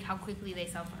how quickly they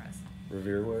sell for us.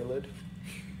 Revere wear lid?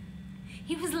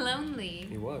 He was lonely.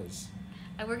 He was.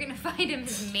 We're gonna find him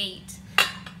his mate.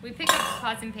 We picked up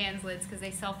pots and pans lids because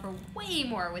they sell for way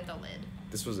more with the lid.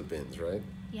 This was a BINS, right?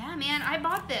 Yeah, man, I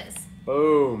bought this.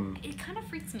 Boom. It kind of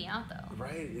freaks me out though.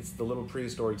 Right, it's the little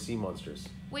prehistoric sea monsters.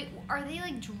 Wait, are they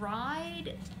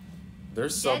dried?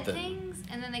 There's dead something. Things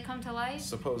and then they come to life?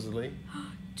 Supposedly.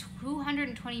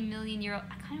 220 million euro.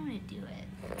 I kind of want to do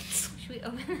it. Should we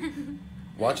open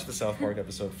it? Watch the South Park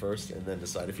episode first and then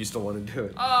decide if you still want to do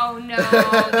it. Oh no,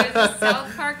 there's a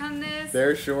South Park on this?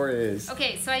 There sure is.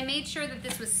 Okay, so I made sure that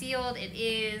this was sealed. It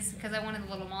is, because I wanted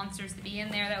the little monsters to be in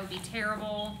there. That would be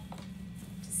terrible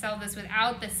to sell this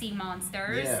without the sea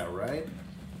monsters. Yeah, right?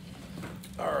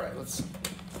 All right, let's see.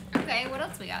 Okay, what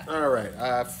else we got? All right,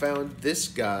 I found this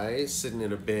guy sitting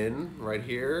in a bin right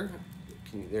here.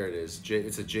 There it is.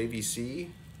 It's a JVC.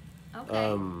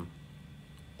 Okay.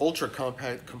 Ultra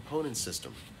compact component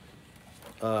system.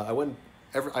 I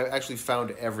actually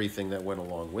found everything that went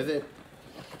along with it.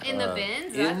 In the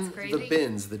bins? That's crazy. In the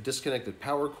bins. The disconnected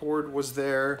power cord was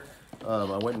there.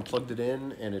 I went and plugged it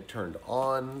in and it turned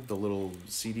on. The little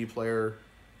CD player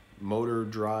motor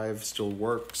drive still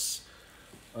works.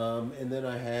 And then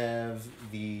I have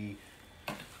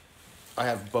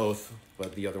both,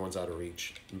 but the other one's out of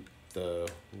reach. The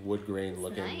wood grain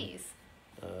looking. Nice.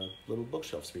 little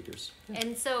bookshelf speakers. Yeah.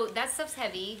 And so that stuff's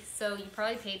heavy, so you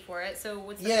probably paid for it. So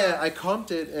what's the Yeah, cost? I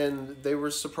comped it, and they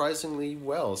were surprisingly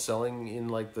well, selling in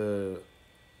like the,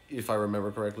 if I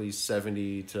remember correctly,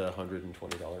 $70 to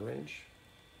 $120 range,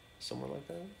 somewhere like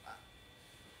that.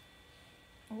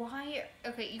 Why?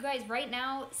 Okay, you guys, right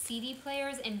now, CD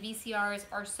players and VCRs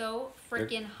are so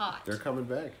freaking hot. They're coming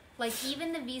back. Like,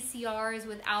 even the VCRs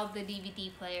without the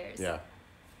DVD players. Yeah.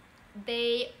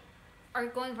 They are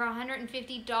going for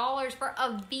 $150 for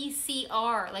a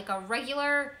VCR. Like a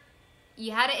regular,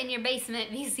 you had it in your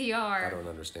basement VCR. I don't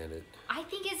understand it. I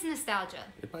think it's nostalgia.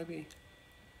 It might be.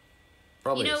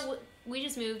 Probably You is. know, we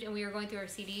just moved and we were going through our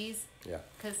CDs. Yeah.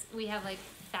 Because we have like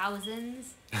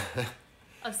thousands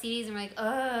of CDs, and we're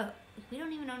like, we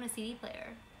don't even own a CD player.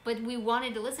 But we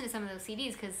wanted to listen to some of those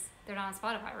CDs because they're not on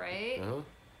Spotify, right? Uh-huh.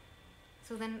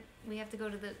 So then we have to go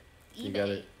to the eBay. You got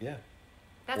it. Yeah.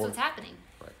 That's Or- what's happening.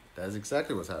 Right. That is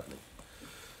exactly what's happening.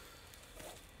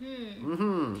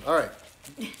 Hmm. All right.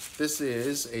 This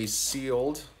is a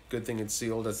sealed, good thing it's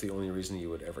sealed, that's the only reason you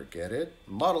would ever get it,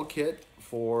 model kit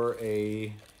for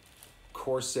a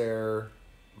Corsair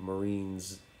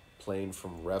Marines plane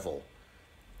from Revel.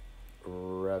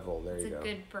 Revel, there It's you a go.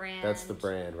 good brand. That's the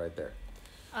brand right there.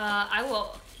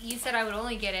 You said I would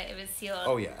only get it if it's sealed.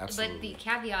 Oh, yeah, absolutely. But the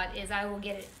caveat is I will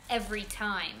get it every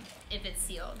time if it's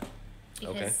sealed.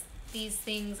 Because Okay. these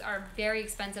things are very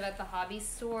expensive at the hobby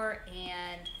store,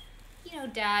 and, you know,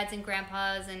 dads and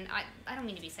grandpas, and I don't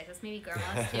mean to be sexist, maybe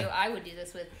grandmas too. I would do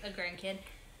this with a grandkid.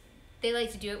 They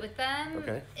like to do it with them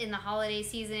Okay. in the holiday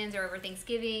seasons or over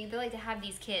Thanksgiving. They like to have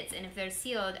these kits, and if they're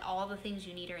sealed, all the things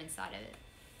you need are inside of it.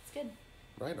 It's good.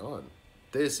 Right on.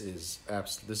 This is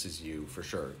this is you for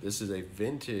sure. This is a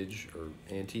vintage or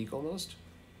antique almost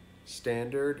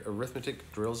standard arithmetic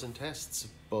drills and tests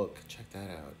book. Check that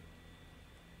out.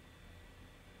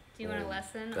 Do you want a Oh,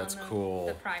 lesson that's on cool.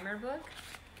 the primer book?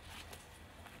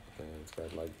 And it's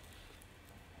got like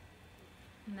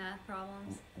Math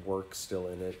problems. work still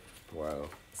in it. Wow.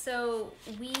 So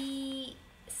we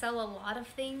sell a lot of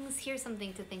things. Here's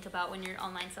something to think about when you're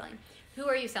online selling. Who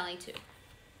are you selling to?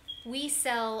 We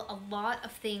sell a lot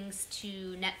of things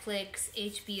to Netflix,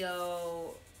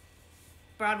 HBO,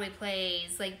 Broadway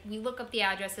plays. Like, we look up the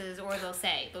addresses, or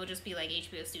they'll just be like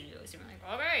HBO Studios. And we're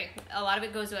like, okay. A lot of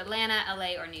it goes to Atlanta,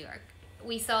 LA, or New York.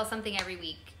 We sell something every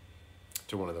week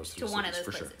To one of those three to one of cities,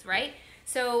 those for places, sure. right?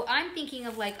 So I'm thinking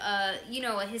of like a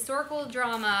historical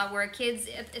drama where a kid's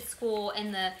at school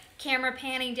and the camera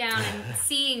panning down and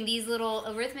seeing these little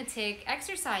arithmetic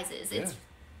exercises.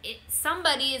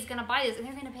 Somebody is gonna buy this and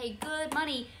they're gonna pay good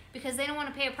money because they don't want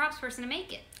to pay a props person to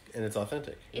make it. And it's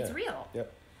authentic. It's Yeah. real,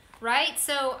 Yep. right?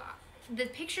 So the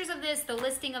pictures of this, the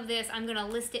listing of this, I'm gonna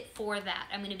list it for that.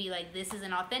 I'm gonna be like, this is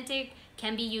an authentic,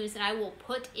 can be used, and I will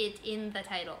put it in the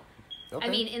title. Okay. I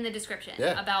mean, in the description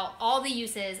Yeah. about all the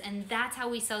uses, and that's how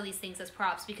we sell these things as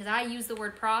props, because I use the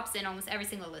word props in almost every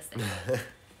single listing.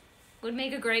 Would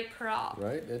make a great prop.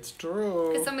 Right? It's true.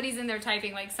 Because somebody's in there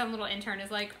typing, like some little intern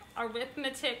is like,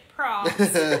 arithmetic props.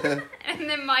 And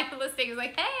then my listing is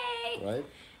like, hey! Right?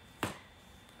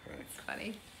 It's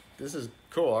funny. This is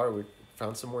cool. All right, we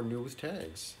found some more new with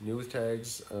tags. New with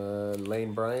tags,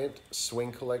 Lane Bryant,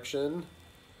 Swing Collection.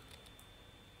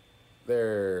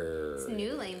 There. It's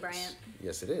new it Lane is. Bryant.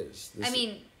 Yes, it is. I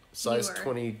mean, size newer.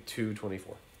 22,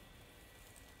 24.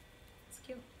 It's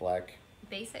cute. Black.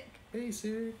 Basic.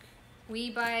 Basic.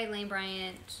 We buy Lane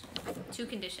Bryant 2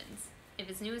 conditions. If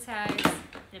it's new with tags, and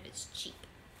if it's cheap.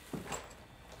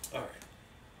 All right.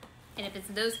 And if it's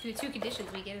those 2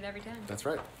 conditions, we get it every time. That's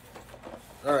right.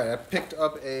 All right, I picked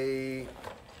up a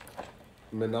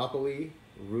Monopoly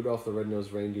Rudolph the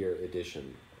Red-Nosed Reindeer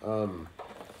edition.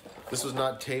 This was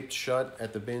not taped shut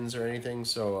at the bins or anything,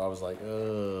 so I was like,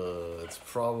 it's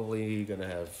probably gonna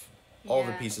have all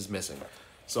the Yeah. pieces missing.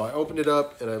 So I opened it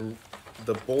up, and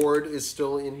the board is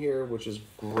still in here, which is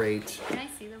great. Can I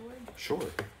see the word? Sure.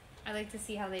 I like to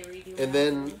see how they redo it. And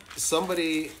then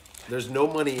somebody, there's no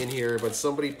money in here, but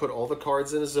somebody put all the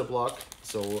cards in a Ziploc,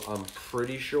 so I'm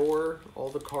pretty sure all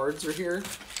the cards are here.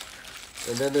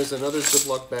 And then there's another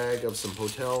Ziploc bag of some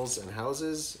hotels and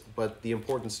houses, but the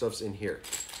important stuff's in here,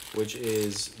 which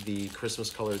is the Christmas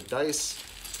colored dice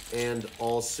and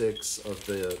all 6 of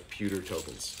the pewter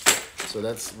tokens. So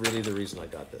that's really the reason I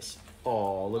got this.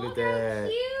 Oh, look at they're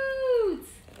that. cute!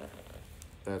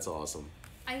 That's awesome.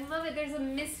 I love it. There's a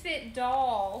misfit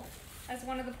doll as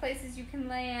one of the places you can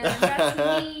land.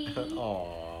 That's me.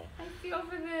 Aw. I feel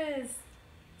for this.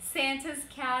 Santa's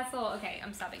Castle. Okay,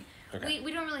 I'm stopping. Okay.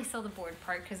 We don't really sell the board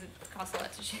part because it costs a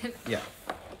lot to ship. Yeah.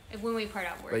 When we part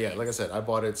out board But yeah, games. like I said, I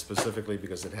bought it specifically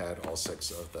because it had all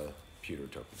 6 of the pewter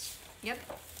tokens. Yep.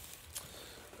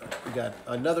 We got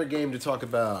another game to talk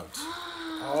about.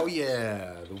 Oh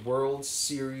yeah, the World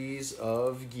Series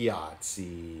of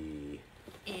Yahtzee.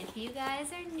 If you guys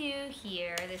are new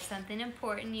here, there's something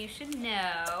important you should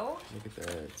know. Look at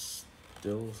that, it's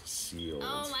still sealed.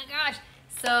 Oh my gosh.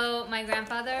 So my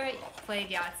grandfather played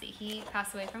Yahtzee. He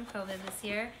passed away from COVID this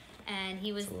year, and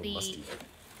he was the... Musty.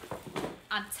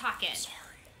 I'm talking.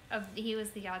 Sorry. He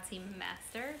was the Yahtzee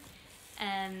master,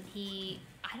 and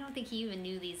I don't think he even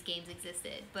knew these games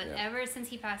existed, but Yeah. ever since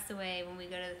he passed away, when we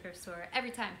go to the thrift store, every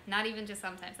time, not even just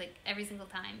sometimes, like every single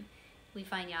time, we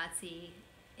find Yahtzee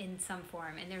in some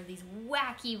form, and there are these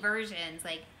wacky versions.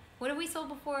 Like, what have we sold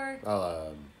before?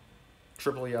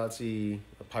 Triple Yahtzee,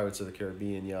 a Pirates of the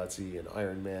Caribbean Yahtzee, an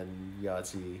Iron Man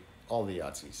Yahtzee, all the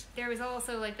Yahtzees. There was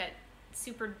also like that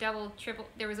super double, triple,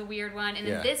 there was a weird one, and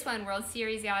then Yeah. this one, World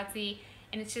Series Yahtzee,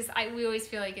 and it's just, we always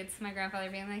feel like it's my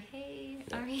grandfather being like, hey,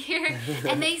 I'm here.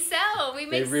 And they sell. We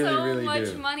make really much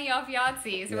do. money off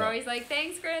Yahtzees. Yeah. We're always like,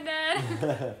 thanks,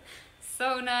 Granddad.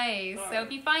 So nice. So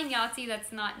if you find Yahtzee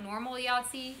that's not normal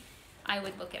Yahtzee, I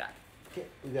would look it up. Okay,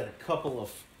 we got a couple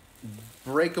of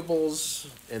breakables,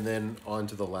 and then on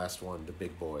to the last one, the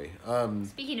big boy.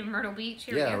 Speaking of Myrtle Beach,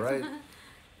 here Yeah, we go. right.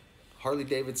 Harley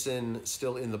Davidson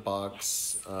still in the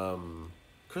box.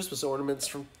 Christmas ornaments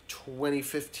from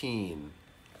 2015.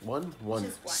 One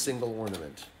Just one. single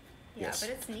ornament. Yeah, Yes. but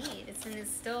it's neat. It's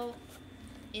still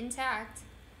intact.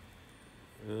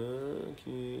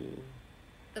 Okay.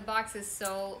 The box is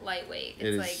so lightweight. It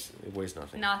It's is. like It weighs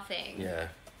nothing. nothing. Yeah.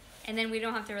 And then we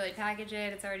don't have to really package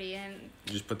it. It's already in.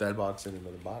 You just put that box in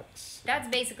another box. That's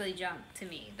basically junk to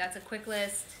me. That's a quick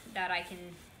list that I can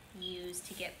use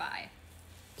to get by.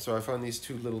 So I found these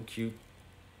two little cute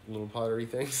little pottery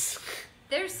things.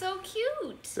 They're so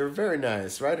cute. They're very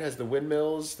nice, right? It has the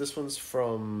windmills. This one's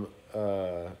from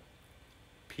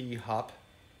P. Hop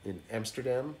in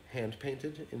Amsterdam, hand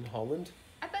painted in Holland.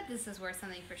 I bet this is worth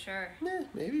something for sure.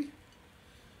 Maybe.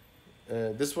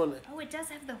 This one. Oh, it does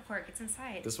have the cork. It's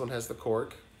inside. This one has the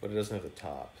cork, but it doesn't have the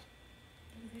top.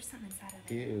 Ooh, there's something inside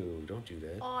of it. Ew! Don't do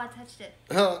that. Oh, I touched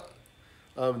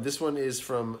it. This one is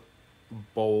from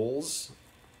Bowls.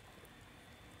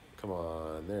 Come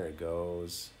on, there it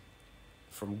goes.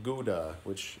 From Gouda,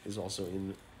 which is also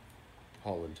in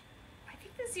Holland. I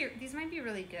think these might be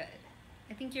really good.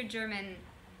 I think your German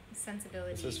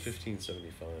sensibilities. It says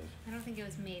 1575. I don't think it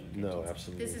was made in No, 15.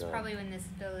 absolutely This is not. probably when this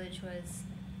village was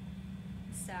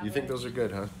established. You think those are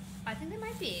good, huh? I think they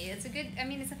might be. It's a good. I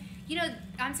mean, it's.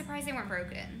 I'm surprised they weren't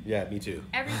broken. Yeah, me too.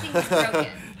 Everything was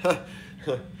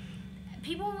broken.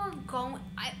 People were going.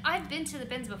 I've been to the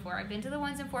BINS before. I've been to the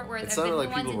ones in Fort Worth. It I've sounded been like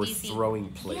to the people ones were in DC. throwing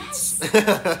plates.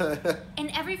 Yes.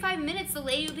 And every 5 minutes, the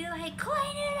lady would be like,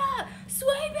 "Clean it up,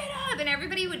 sweep it up,"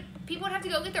 and people would have to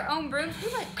go get their own brooms.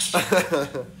 We were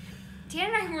like,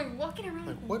 Dan and I were looking around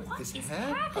like, what is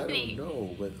happening? I don't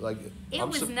know, but like It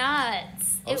was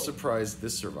nuts. I'm surprised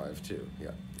this survived too. Yeah,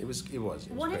 it was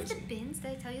One of crazy. the bins,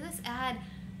 did I tell you this? It had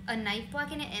a knife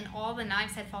block in it, and all the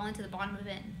knives had fallen to the bottom of the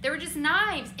bin. There were just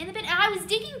knives in the bin, and I was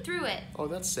digging through it. Oh,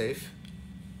 that's safe.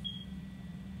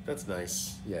 That's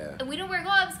nice. Yeah. And we don't wear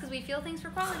gloves because we feel things for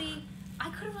quality. I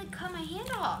could have cut my hand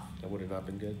off. That would have not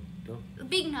been good. No.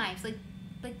 Big knives, like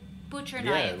butcher Yeah,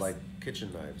 knives. like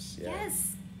kitchen knives. Yeah.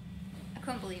 Yes. I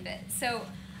couldn't believe it. So,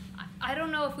 I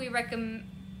don't know if we recommend.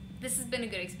 This has been a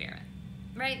good experiment,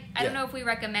 right? I don't Yeah. know if we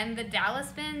recommend the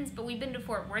Dallas bins, but we've been to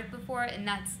Fort Worth before, and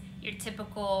that's your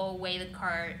typical weigh the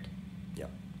cart. Yep.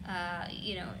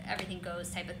 Everything goes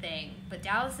type of thing. But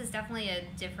Dallas is definitely a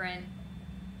different.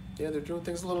 Yeah, they're doing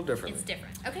things a little differently. It's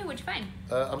different. Okay, what'd you find?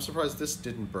 I'm surprised this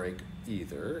didn't break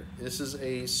either. This is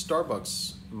a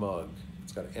Starbucks mug.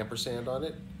 It's got an ampersand on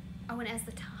it, Oh, and it has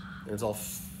the top. and it's all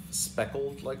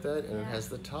speckled like that, and it Yeah. has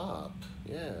the top.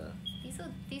 Yeah.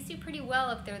 These do pretty well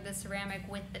if they're the ceramic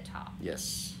with the top.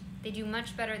 Yes. They do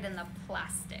much better than the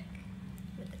plastic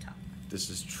with the top. This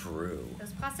is true.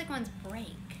 Those plastic ones break.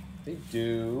 They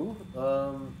do.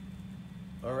 All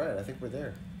right, I think we're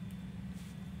there.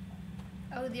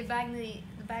 Oh, the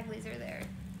Bagleys are there.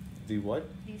 The what?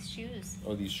 These shoes.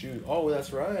 Oh, these shoes. Oh,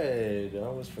 that's right. I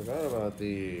almost forgot about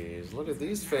these. Look at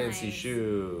these fancy Nice.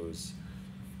 shoes.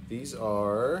 These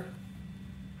are...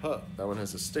 that one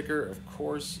has a sticker, of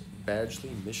course,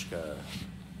 Badgley Mishka.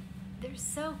 They're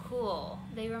so cool.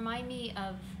 They remind me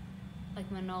of like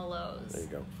Manolos. There you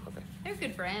go. Okay. They're a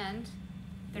good brand.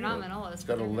 They're not Manolos. It's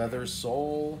but got a they're leather good.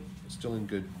 sole. Still in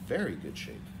very good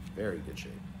shape. Very good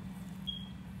shape.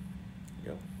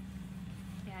 There you go.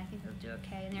 Yeah, I think they'll do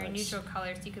okay. And they're Nice. neutral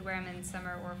colors, so you could wear them in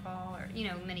summer or fall or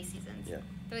many seasons. Yeah.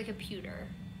 They're like a pewter.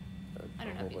 I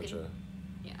don't A know whole if you bunch could- of...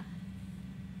 Yeah.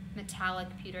 Metallic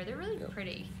pewter. They're really Yep.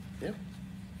 pretty. Yeah.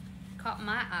 caught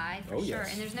my eye for Oh, sure.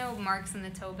 yes. And there's no marks in the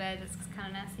toe bed. It's kind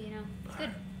of nasty, you know. It's good.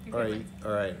 They're All good right, ones.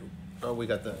 all right. Oh, we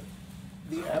got the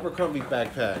Abercrombie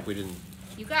backpack. We didn't.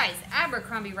 You guys,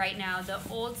 Abercrombie right now, the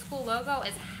old school logo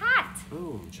is hot.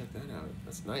 Boom! Check that out.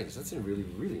 That's nice. That's in really,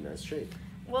 really nice shape.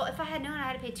 Well, if I had known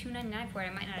I had to pay $2.99 for it, I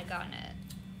might not have gotten it.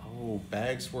 Oh,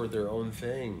 bags were their own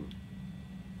thing.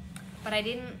 But I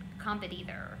didn't comp it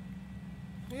either.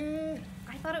 Yeah.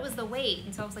 I thought it was the weight,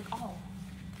 and so I was like, oh.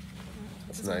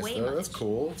 That's This is nice way though. That's much.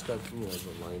 cool. It's got, you know,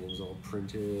 the linings all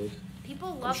printed.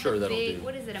 People love sure the that'll big, do.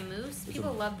 what is it, a moose? It's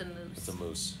People a- love the moose. It's a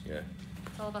moose. Yeah.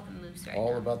 It's all about the moose right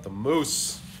All now. about the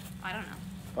moose. I don't know.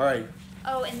 All right.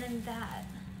 Oh, and then that.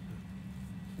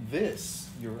 This,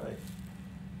 you're right.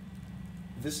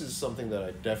 This is something that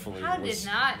I definitely How was. did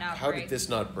not How break? did this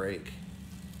not break?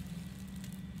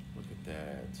 Look at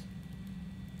that.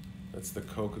 That's the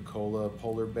Coca-Cola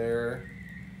polar bear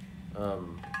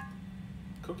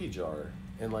cookie jar,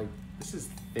 and like this is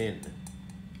thin.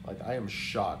 Like I am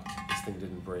shocked this thing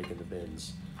didn't break in the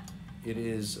bins. It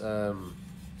is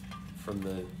from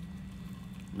the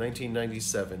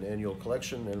 1997 annual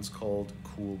collection, and it's called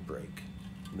Cool Break.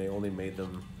 And they only made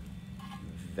them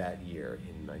that year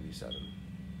in '97.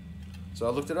 So I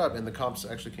looked it up, and the comps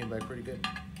actually came back pretty good,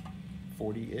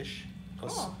 40-ish,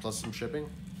 Cool. plus some shipping.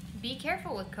 Be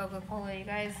careful with Coca-Cola, you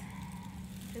guys.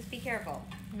 Just be careful.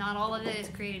 Not all of it is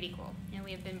created equal. And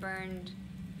we have been burned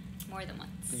more than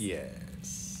once.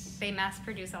 Yes. They mass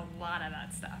produce a lot of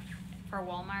that stuff. For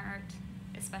Walmart,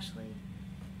 especially.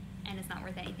 And it's not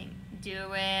worth anything. Do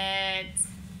it.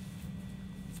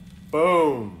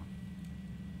 Boom.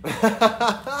 It's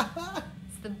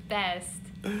the best.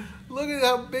 Look at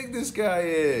how big this guy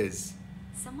is.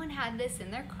 Someone had this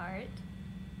in their cart,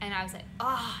 and I was like,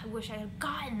 oh, I wish I had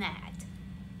gotten that.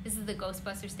 This is the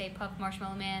Ghostbusters Stay Puft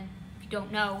Marshmallow Man. If you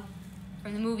don't know,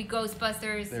 from the movie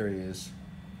Ghostbusters. There he is.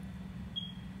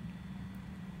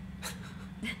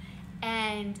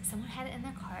 And someone had it in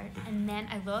their cart, and then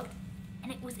I looked,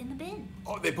 and it was in the bin.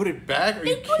 Oh, they put it back? Are They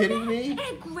you put it kidding back, me? And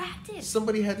I grabbed it.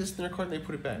 Somebody had this in their cart and they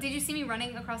put it back. Did you see me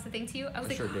running across the thing to you? I was I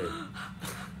like, sure did.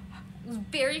 I was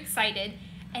very excited.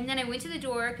 And then I went to the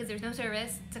door because there's no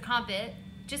service to comp it,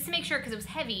 just to make sure because it was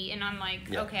heavy. And I'm like,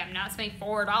 Yeah. okay, I'm not spending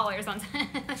 $4 on.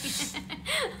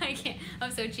 I can't.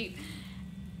 I'm so cheap.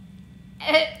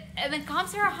 And the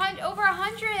comps are over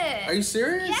 100. Are you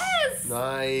serious? Yes.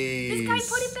 Nice. This guy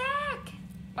put it back.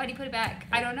 Why did he put it back?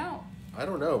 I don't know. I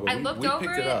don't know, but I looked we over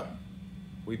picked it it. up.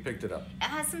 We picked it up. It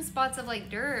has some spots of like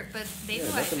dirt, but baby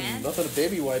wipe, nothing, man. nothing a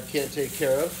baby wipe can't take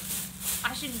care of.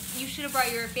 You should have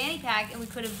brought your fanny pack, and we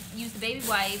could have used the baby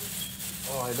wipe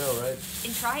Oh, I know, right?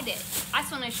 and tried it. That's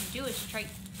what I should do. Is try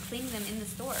cleaning them in the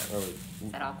store. Oh,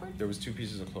 Is that awkward? there was 2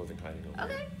 pieces of clothing hiding over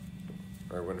there. Okay.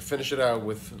 All right, we're gonna finish it out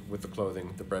with the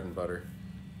clothing, the bread and butter.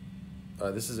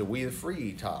 This is a We the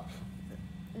Free top.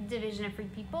 Division of Free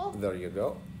People. There you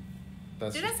go.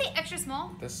 That's Did that say extra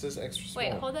small? This says extra small.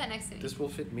 Wait, hold that next to me. This will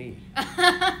fit me.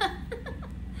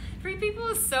 Free People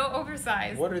is so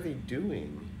oversized. What are they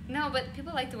doing? No, but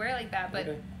people like to wear it like that, but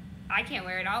Okay. I can't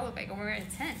wear it. I'll look like I'm wearing a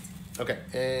tent. Okay,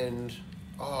 and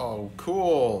oh,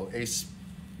 cool! A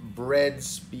bread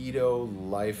Speedo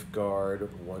lifeguard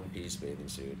one-piece bathing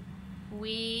suit.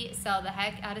 We sell the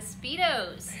heck out of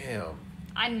Speedos.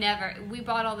 Damn. We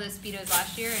bought all those Speedos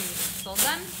last year and sold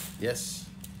them. Yes.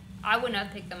 I wouldn't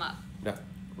have picked them up. No,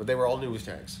 but they were all news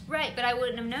tags. Right, but I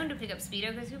wouldn't have known to pick up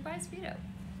Speedo because who buys Speedo?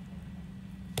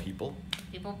 People.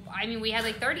 People, I mean, we had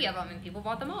like 30 of them and people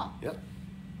bought them all. Yep.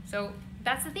 So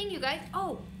that's the thing, you guys.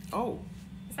 Oh, Oh,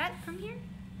 is that from here?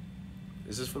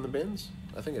 is this from the bins?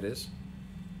 I think it is.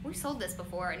 We sold this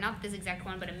before, not this exact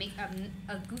one, but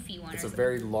a goofy one. It's or a something.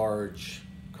 very large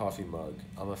coffee mug.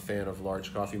 I'm a fan of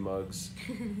large coffee mugs.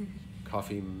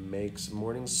 Coffee makes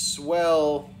mornings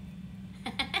swell.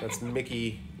 That's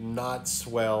Mickey, not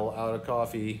swell, out of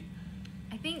coffee.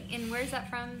 I think, and where's that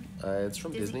from? It's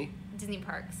from Disney. Disney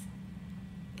Parks.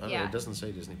 I don't know, Yeah. it doesn't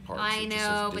say Disney Parks. I it just know,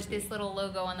 says but Disney. this little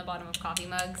logo on the bottom of coffee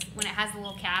mugs, when it has the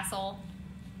little castle,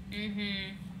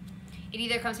 it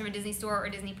either comes from a Disney store or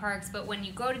Disney Parks, but when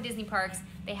you go to Disney Parks,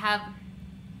 they have,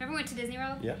 remember we went to Disney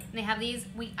World? Yeah. And they have these,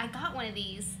 I got one of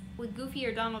these with Goofy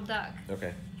or Donald Duck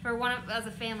Okay. as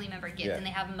a family member gift, Yeah. and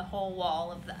they have them the whole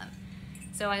wall of them.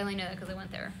 So I only know that because I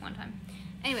went there one time.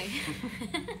 Anyway.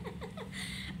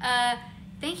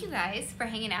 Thank you guys for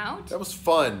hanging out. That was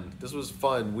fun. This was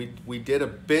fun. We did a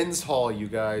BINS haul, you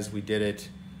guys. We did it.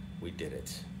 We did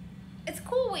it. It's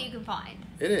cool what you can find.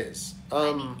 It is.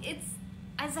 I mean,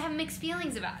 I just have mixed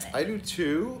feelings about it. I do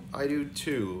too. I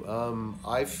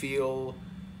feel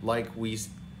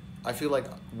like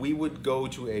we would go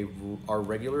to our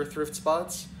regular thrift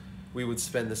spots. We would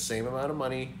spend the same amount of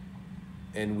money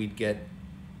and we'd get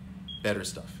better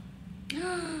stuff. Do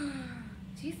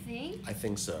you think? I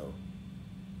think so.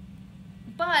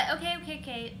 But,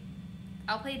 okay.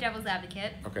 I'll play devil's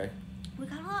advocate. Okay. We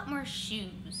got a lot more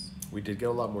shoes. We did get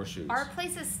a lot more shoes. Our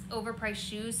place is overpriced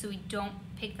shoes, so we don't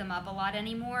pick them up a lot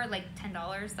anymore. Like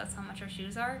 $10, that's how much our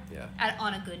shoes are. Yeah.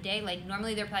 On a good day. Like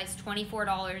normally they're priced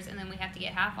 $24, and then we have to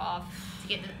get half off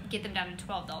to get them down to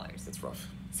 $12. It's rough.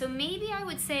 So maybe I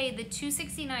would say the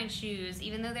 $269 shoes,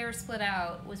 even though they were split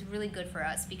out, was really good for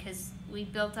us because we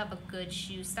built up a good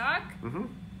shoe stock. Mm-hmm.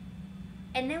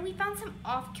 And then we found some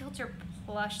off-kilter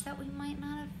plush that we might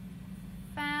not have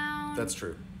found. That's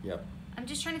true. Yep. I'm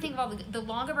just trying to think of all the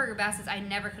Longaberger baskets I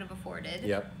never could have afforded.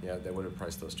 Yep. Yeah, they would have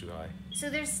priced those too high. So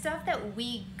there's stuff that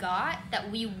we got that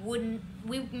we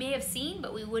may have seen,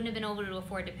 but we wouldn't have been able to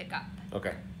afford to pick up.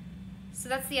 Okay. So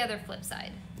that's the other flip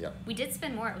side. Yep. We did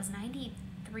spend more. It was $93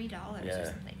 or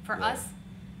something. For Yeah. us,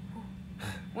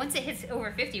 once it hits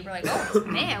over 50, we're like, oh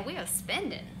man, we are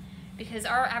spending. Because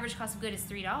our average cost of good is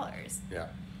 $3. Yeah.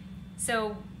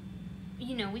 So,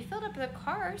 we filled up the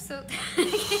car, so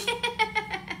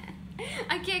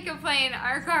I can't complain.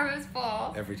 Our car was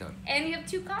full. Every time. And we have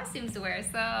 2 costumes to wear,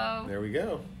 so There we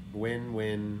go. Win,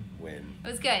 win, win. it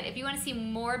was good. If you want to see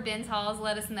more BINS hauls,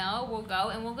 let us know. We'll go.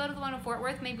 And we'll go to the one in Fort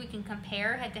Worth. Maybe we can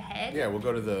compare head to head. Yeah, we'll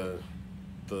go to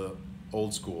the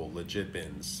old school, legit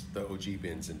BINS, the OG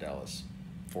BINS in Dallas,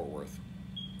 Fort Worth.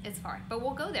 It's far. But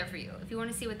we'll go there for you if you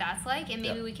want to see what that's like. And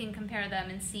maybe Yeah. we can compare them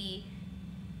and see.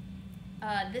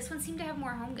 This one seemed to have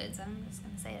more home goods. I'm just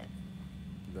going to say it.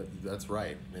 That's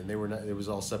right. And they were not, it was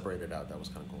all separated out. That was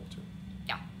kind of cool, too.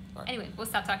 Yeah. All right. Anyway, we'll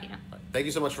stop talking now. All right. Thank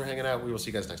you so much for hanging out. We will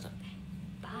see you guys next time.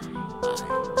 Bye.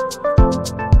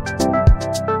 Bye.